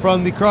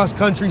from the Cross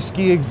Country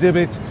Ski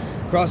Exhibit,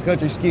 Cross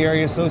Country Ski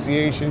Area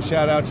Association.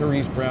 Shout out to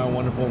Reese Brown.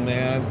 Wonderful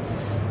man.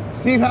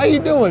 Steve, how you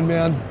doing,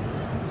 man?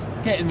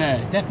 Getting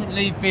there.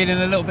 Definitely feeling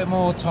a little bit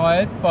more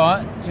tired,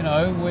 but, you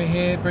know, we're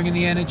here bringing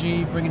the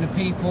energy, bringing the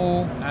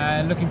people,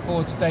 and looking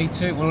forward to day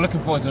two. We're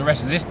looking forward to the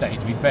rest of this day,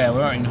 to be fair.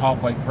 We're not even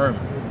halfway through.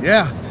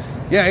 Yeah.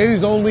 Yeah, it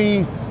is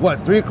only,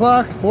 3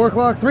 o'clock, 4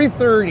 o'clock,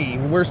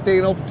 3:30. We're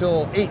staying open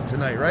until 8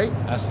 tonight, right?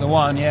 That's the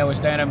one, yeah. We're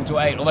staying open till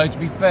 8. Although, to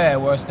be fair,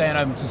 we're staying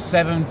open till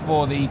 7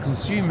 for the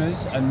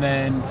consumers, and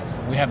then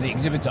we have the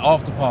exhibitor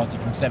after party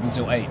from 7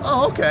 till 8.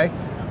 Oh, okay.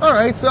 All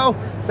right, so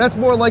that's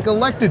more like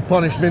elected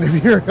punishment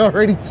if you're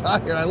already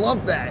tired. I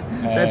love that.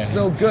 That's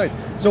so good.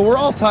 So we're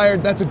all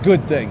tired. That's a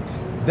good thing.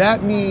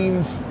 That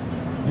means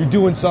you're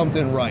doing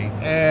something right.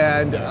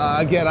 And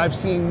again, I've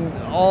seen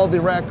all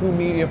the Raccoon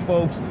Media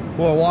folks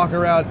who are walking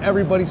around.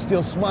 Everybody's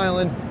still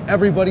smiling.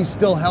 Everybody's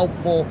still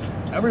helpful.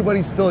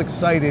 Everybody's still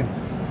excited.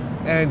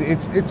 And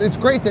it's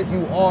great that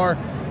you are.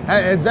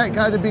 Has that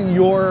kind of been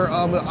your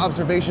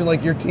observation?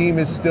 Like your team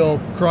is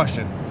still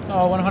crushing?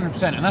 Oh,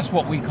 100%. And that's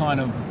what we kind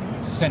of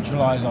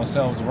centralize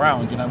ourselves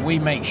around. You know, we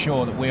make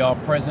sure that we are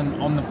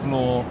present on the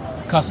floor.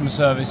 Customer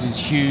service is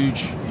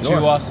huge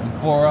to us and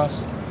for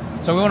us.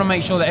 So we want to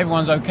make sure that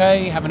everyone's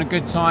okay, having a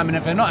good time, and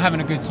if they're not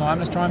having a good time,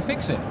 let's try and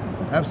fix it.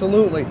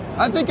 Absolutely.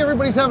 I think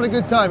everybody's having a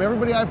good time.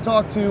 Everybody I've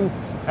talked to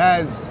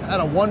has had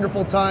a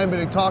wonderful time, and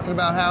they're talking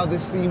about how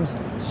this seems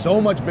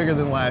so much bigger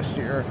than last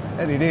year,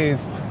 and it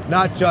is,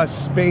 not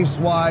just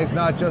space-wise,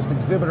 not just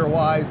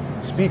exhibitor-wise,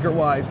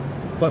 speaker-wise,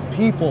 but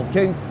people.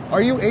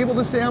 Are you able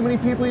to say how many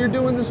people you're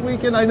doing this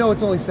weekend? I know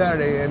it's only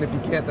Saturday, and if you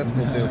can't, that's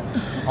cool too.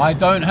 I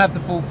don't have the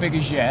full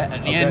figures yet.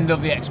 At the end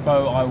of the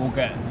Expo, I will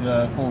get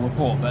the full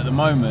report. But at the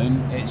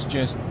moment, it's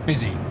just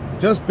busy.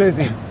 Just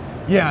busy.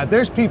 Yeah,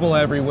 there's people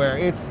everywhere.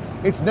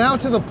 It's now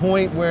to the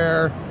point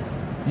where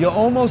you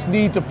almost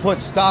need to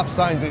put stop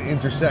signs at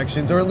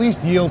intersections, or at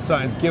least yield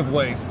signs,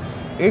 giveaways.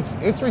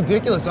 It's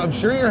ridiculous. I'm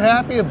sure you're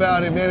happy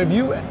about it, man.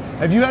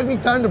 Have you had any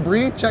time to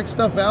breathe, check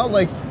stuff out?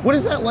 Like, what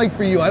is that like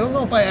for you? I don't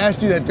know if I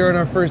asked you that during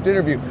our first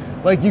interview.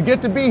 Like, you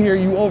get to be here,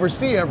 you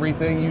oversee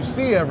everything, you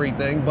see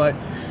everything, but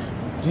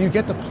do you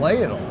get to play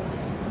it all?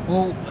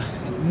 Well,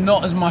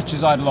 Not as much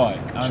as I'd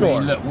like. I Sure.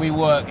 mean, look, we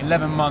work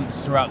 11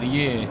 months throughout the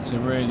year to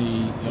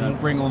really,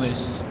 bring all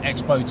this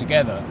expo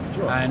together.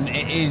 Sure. And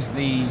it is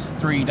these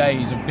 3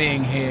 days of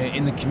being here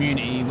in the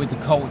community with the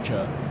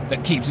culture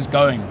that keeps us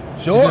going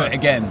to do it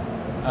again.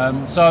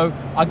 So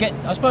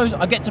I suppose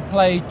I get to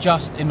play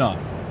just enough.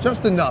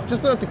 Just enough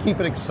to keep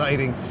it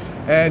exciting.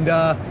 And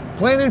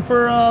planning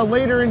for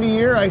later in the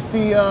year, I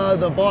see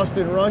the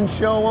Boston Run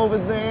show over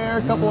there,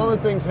 a couple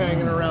other things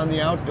hanging around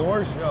the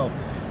outdoor show.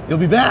 You'll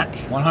be back.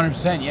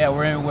 100%, yeah.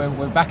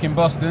 We're back in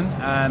Boston,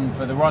 and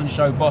for the Run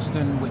Show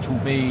Boston, which will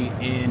be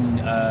in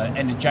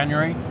end of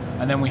January,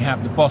 and then we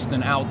have the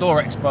Boston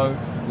Outdoor Expo,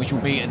 which will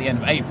be at the end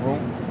of April,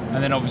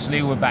 and then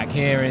obviously we're back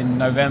here in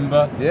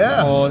November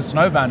for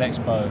Snowbound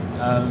Expo.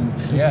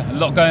 So yeah, a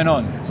lot going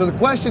on. So the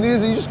question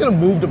is, are you just going to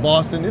move to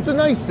Boston? It's a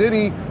nice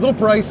city, a little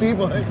pricey,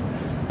 but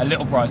a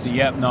little pricey.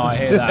 Yep, no, I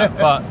hear that,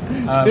 but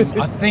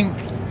I think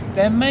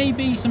there may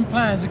be some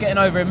plans of getting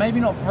over it, maybe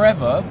not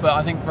forever, but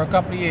I think for a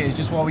couple of years,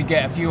 just while we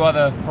get a few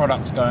other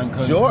products going,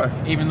 because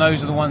even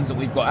those are the ones that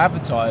we've got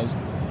advertised,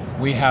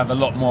 we have a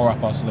lot more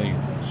up our sleeve.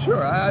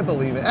 Sure, I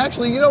believe it.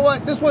 Actually, you know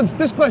what?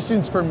 This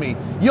question's for me.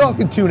 Y'all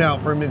can tune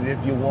out for a minute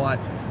if you want.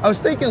 I was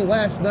thinking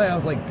last night, I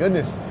was like,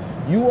 goodness,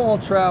 you all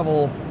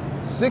travel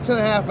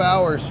 6.5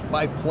 hours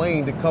by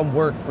plane to come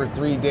work for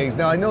 3 days.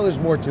 Now, I know there's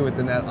more to it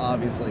than that,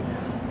 obviously.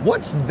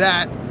 What's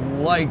that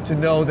like to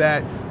know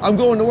that I'm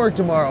going to work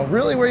tomorrow?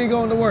 Really? Where are you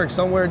going to work?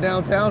 Somewhere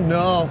downtown?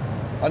 No,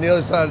 on the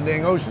other side of the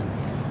dang ocean.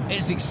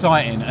 It's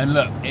exciting, and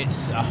look,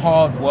 it's a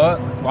hard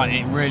work. Like,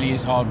 it really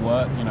is hard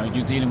work.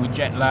 You're dealing with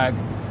jet lag,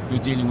 you're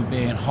dealing with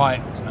being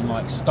hyped and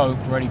like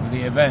stoked, ready for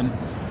the event.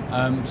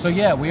 So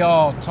yeah, we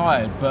are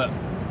tired, but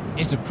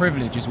it's a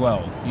privilege as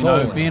well.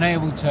 Being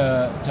able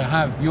to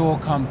have your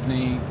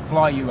company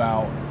fly you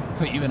out,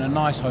 put you in a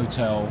nice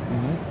hotel,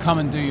 come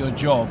and do your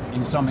job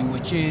in something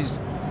which is,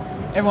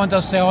 everyone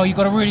does say, oh, you've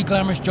got a really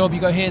glamorous job, you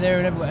go here, there,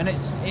 and everywhere, and it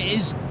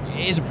is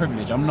a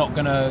privilege. I'm not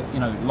gonna,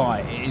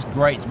 lie. It is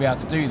great to be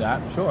able to do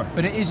that. Sure.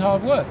 But it is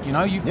hard work.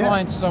 You fly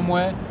into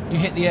somewhere, you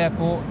hit the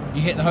airport,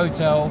 you hit the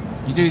hotel,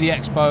 you do the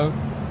expo,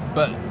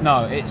 but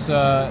no, it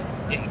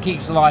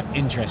keeps life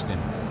interesting.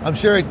 I'm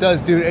sure it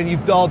does, dude, and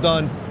you've all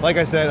done, like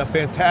I said, a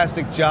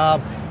fantastic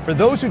job. For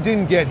those who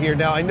didn't get here,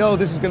 now I know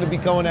this is going to be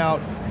going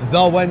out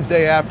the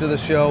Wednesday after the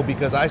show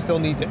because I still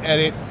need to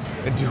edit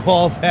and do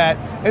all that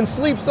and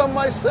sleep some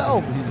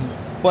myself.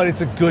 But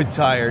it's a good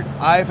tired.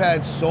 I've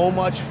had so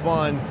much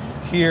fun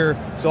here,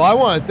 so I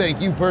want to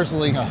thank you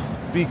personally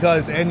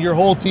because, and your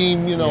whole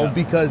team,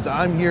 because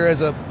I'm here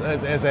as a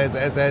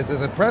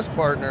press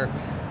partner,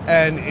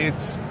 and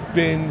it's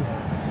been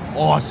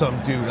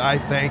awesome, dude. I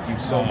thank you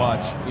so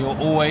much. You're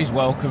always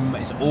welcome.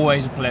 It's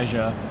always a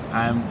pleasure,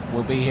 and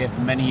we'll be here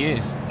for many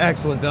years.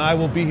 Excellent. Then I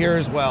will be here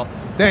as well.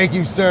 Thank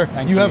you, sir.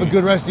 Thank you. Have a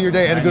good rest of your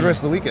day and a good rest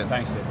of the weekend.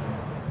 Thanks, Sid.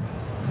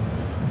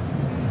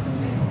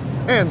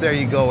 And there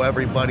you go,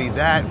 everybody.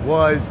 That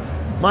was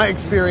my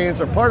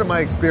experience, or part of my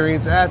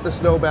experience, at the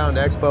Snowbound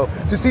Expo.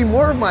 To see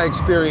more of my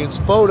experience,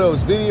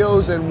 photos,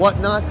 videos, and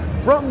whatnot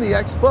from the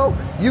Expo,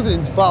 you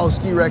can follow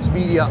Ski Rex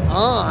Media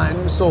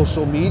on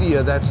social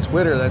media. That's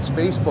Twitter, that's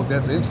Facebook,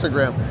 that's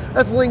Instagram,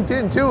 that's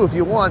LinkedIn too if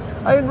you want.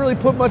 I didn't really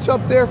put much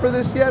up there for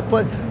this yet,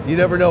 but you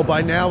never know.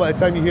 By now, by the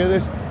time you hear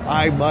this,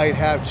 I might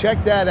have.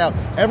 Check that out.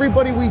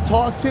 Everybody we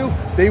talk to,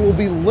 they will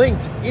be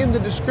linked in the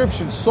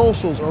description,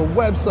 socials or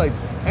websites,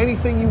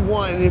 anything you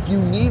want. And if you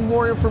need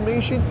more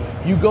information,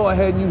 you go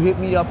ahead and you hit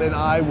me up and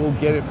I will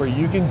get it for you.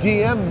 You can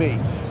DM me.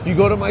 If you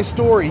go to my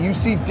story, you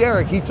see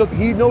Derek, he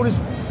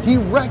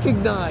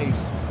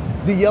recognized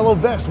the yellow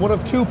vest, one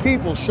of two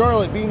people,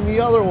 Charlotte being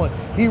the other one.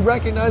 He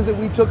recognized that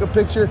we took a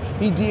picture.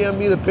 He DM'd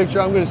me the picture.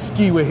 I'm going to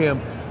ski with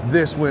him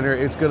this winter.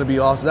 It's going to be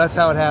awesome. That's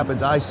how it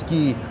happens. I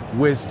ski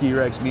with Ski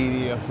Rex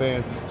Media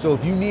fans. So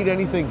if you need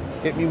anything,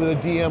 hit me with a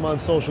DM on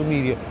social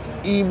media.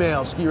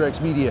 Email Ski Rex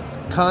Media,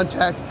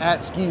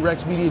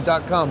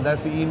 contact@skirexmedia.com.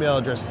 That's the email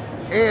address.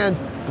 And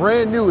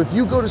brand new, if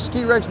you go to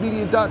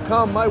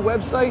skirexmedia.com, my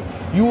website,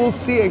 you will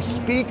see a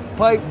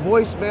SpeakPipe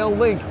voicemail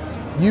link.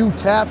 You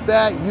tap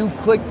that, you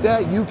click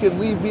that, you can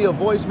leave me a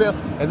voicemail,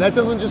 and that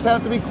doesn't just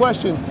have to be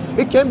questions.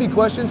 It can be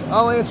questions,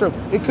 I'll answer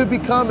them. It could be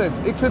comments,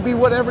 it could be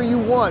whatever you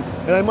want,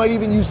 and I might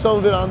even use some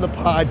of it on the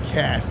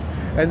podcast.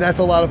 And that's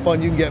a lot of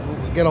fun. You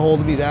can get a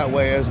hold of me that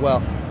way as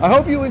well. I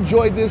hope you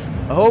enjoyed this.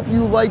 I hope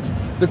you liked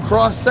the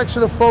cross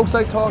section of folks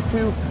I talked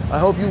to. I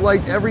hope you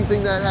liked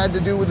everything that had to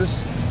do with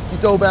this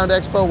Snowbound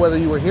Expo, whether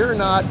you were here or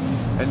not.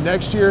 And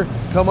next year,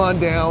 come on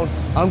down.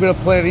 I'm going to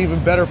plan it even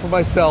better for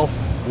myself.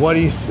 What do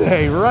you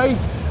say, right?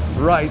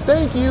 Right.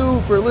 Thank you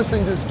for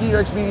listening to the Ski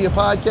Rex Media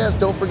Podcast.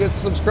 Don't forget to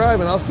subscribe,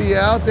 and I'll see you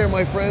out there,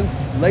 my friends,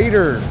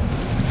 later.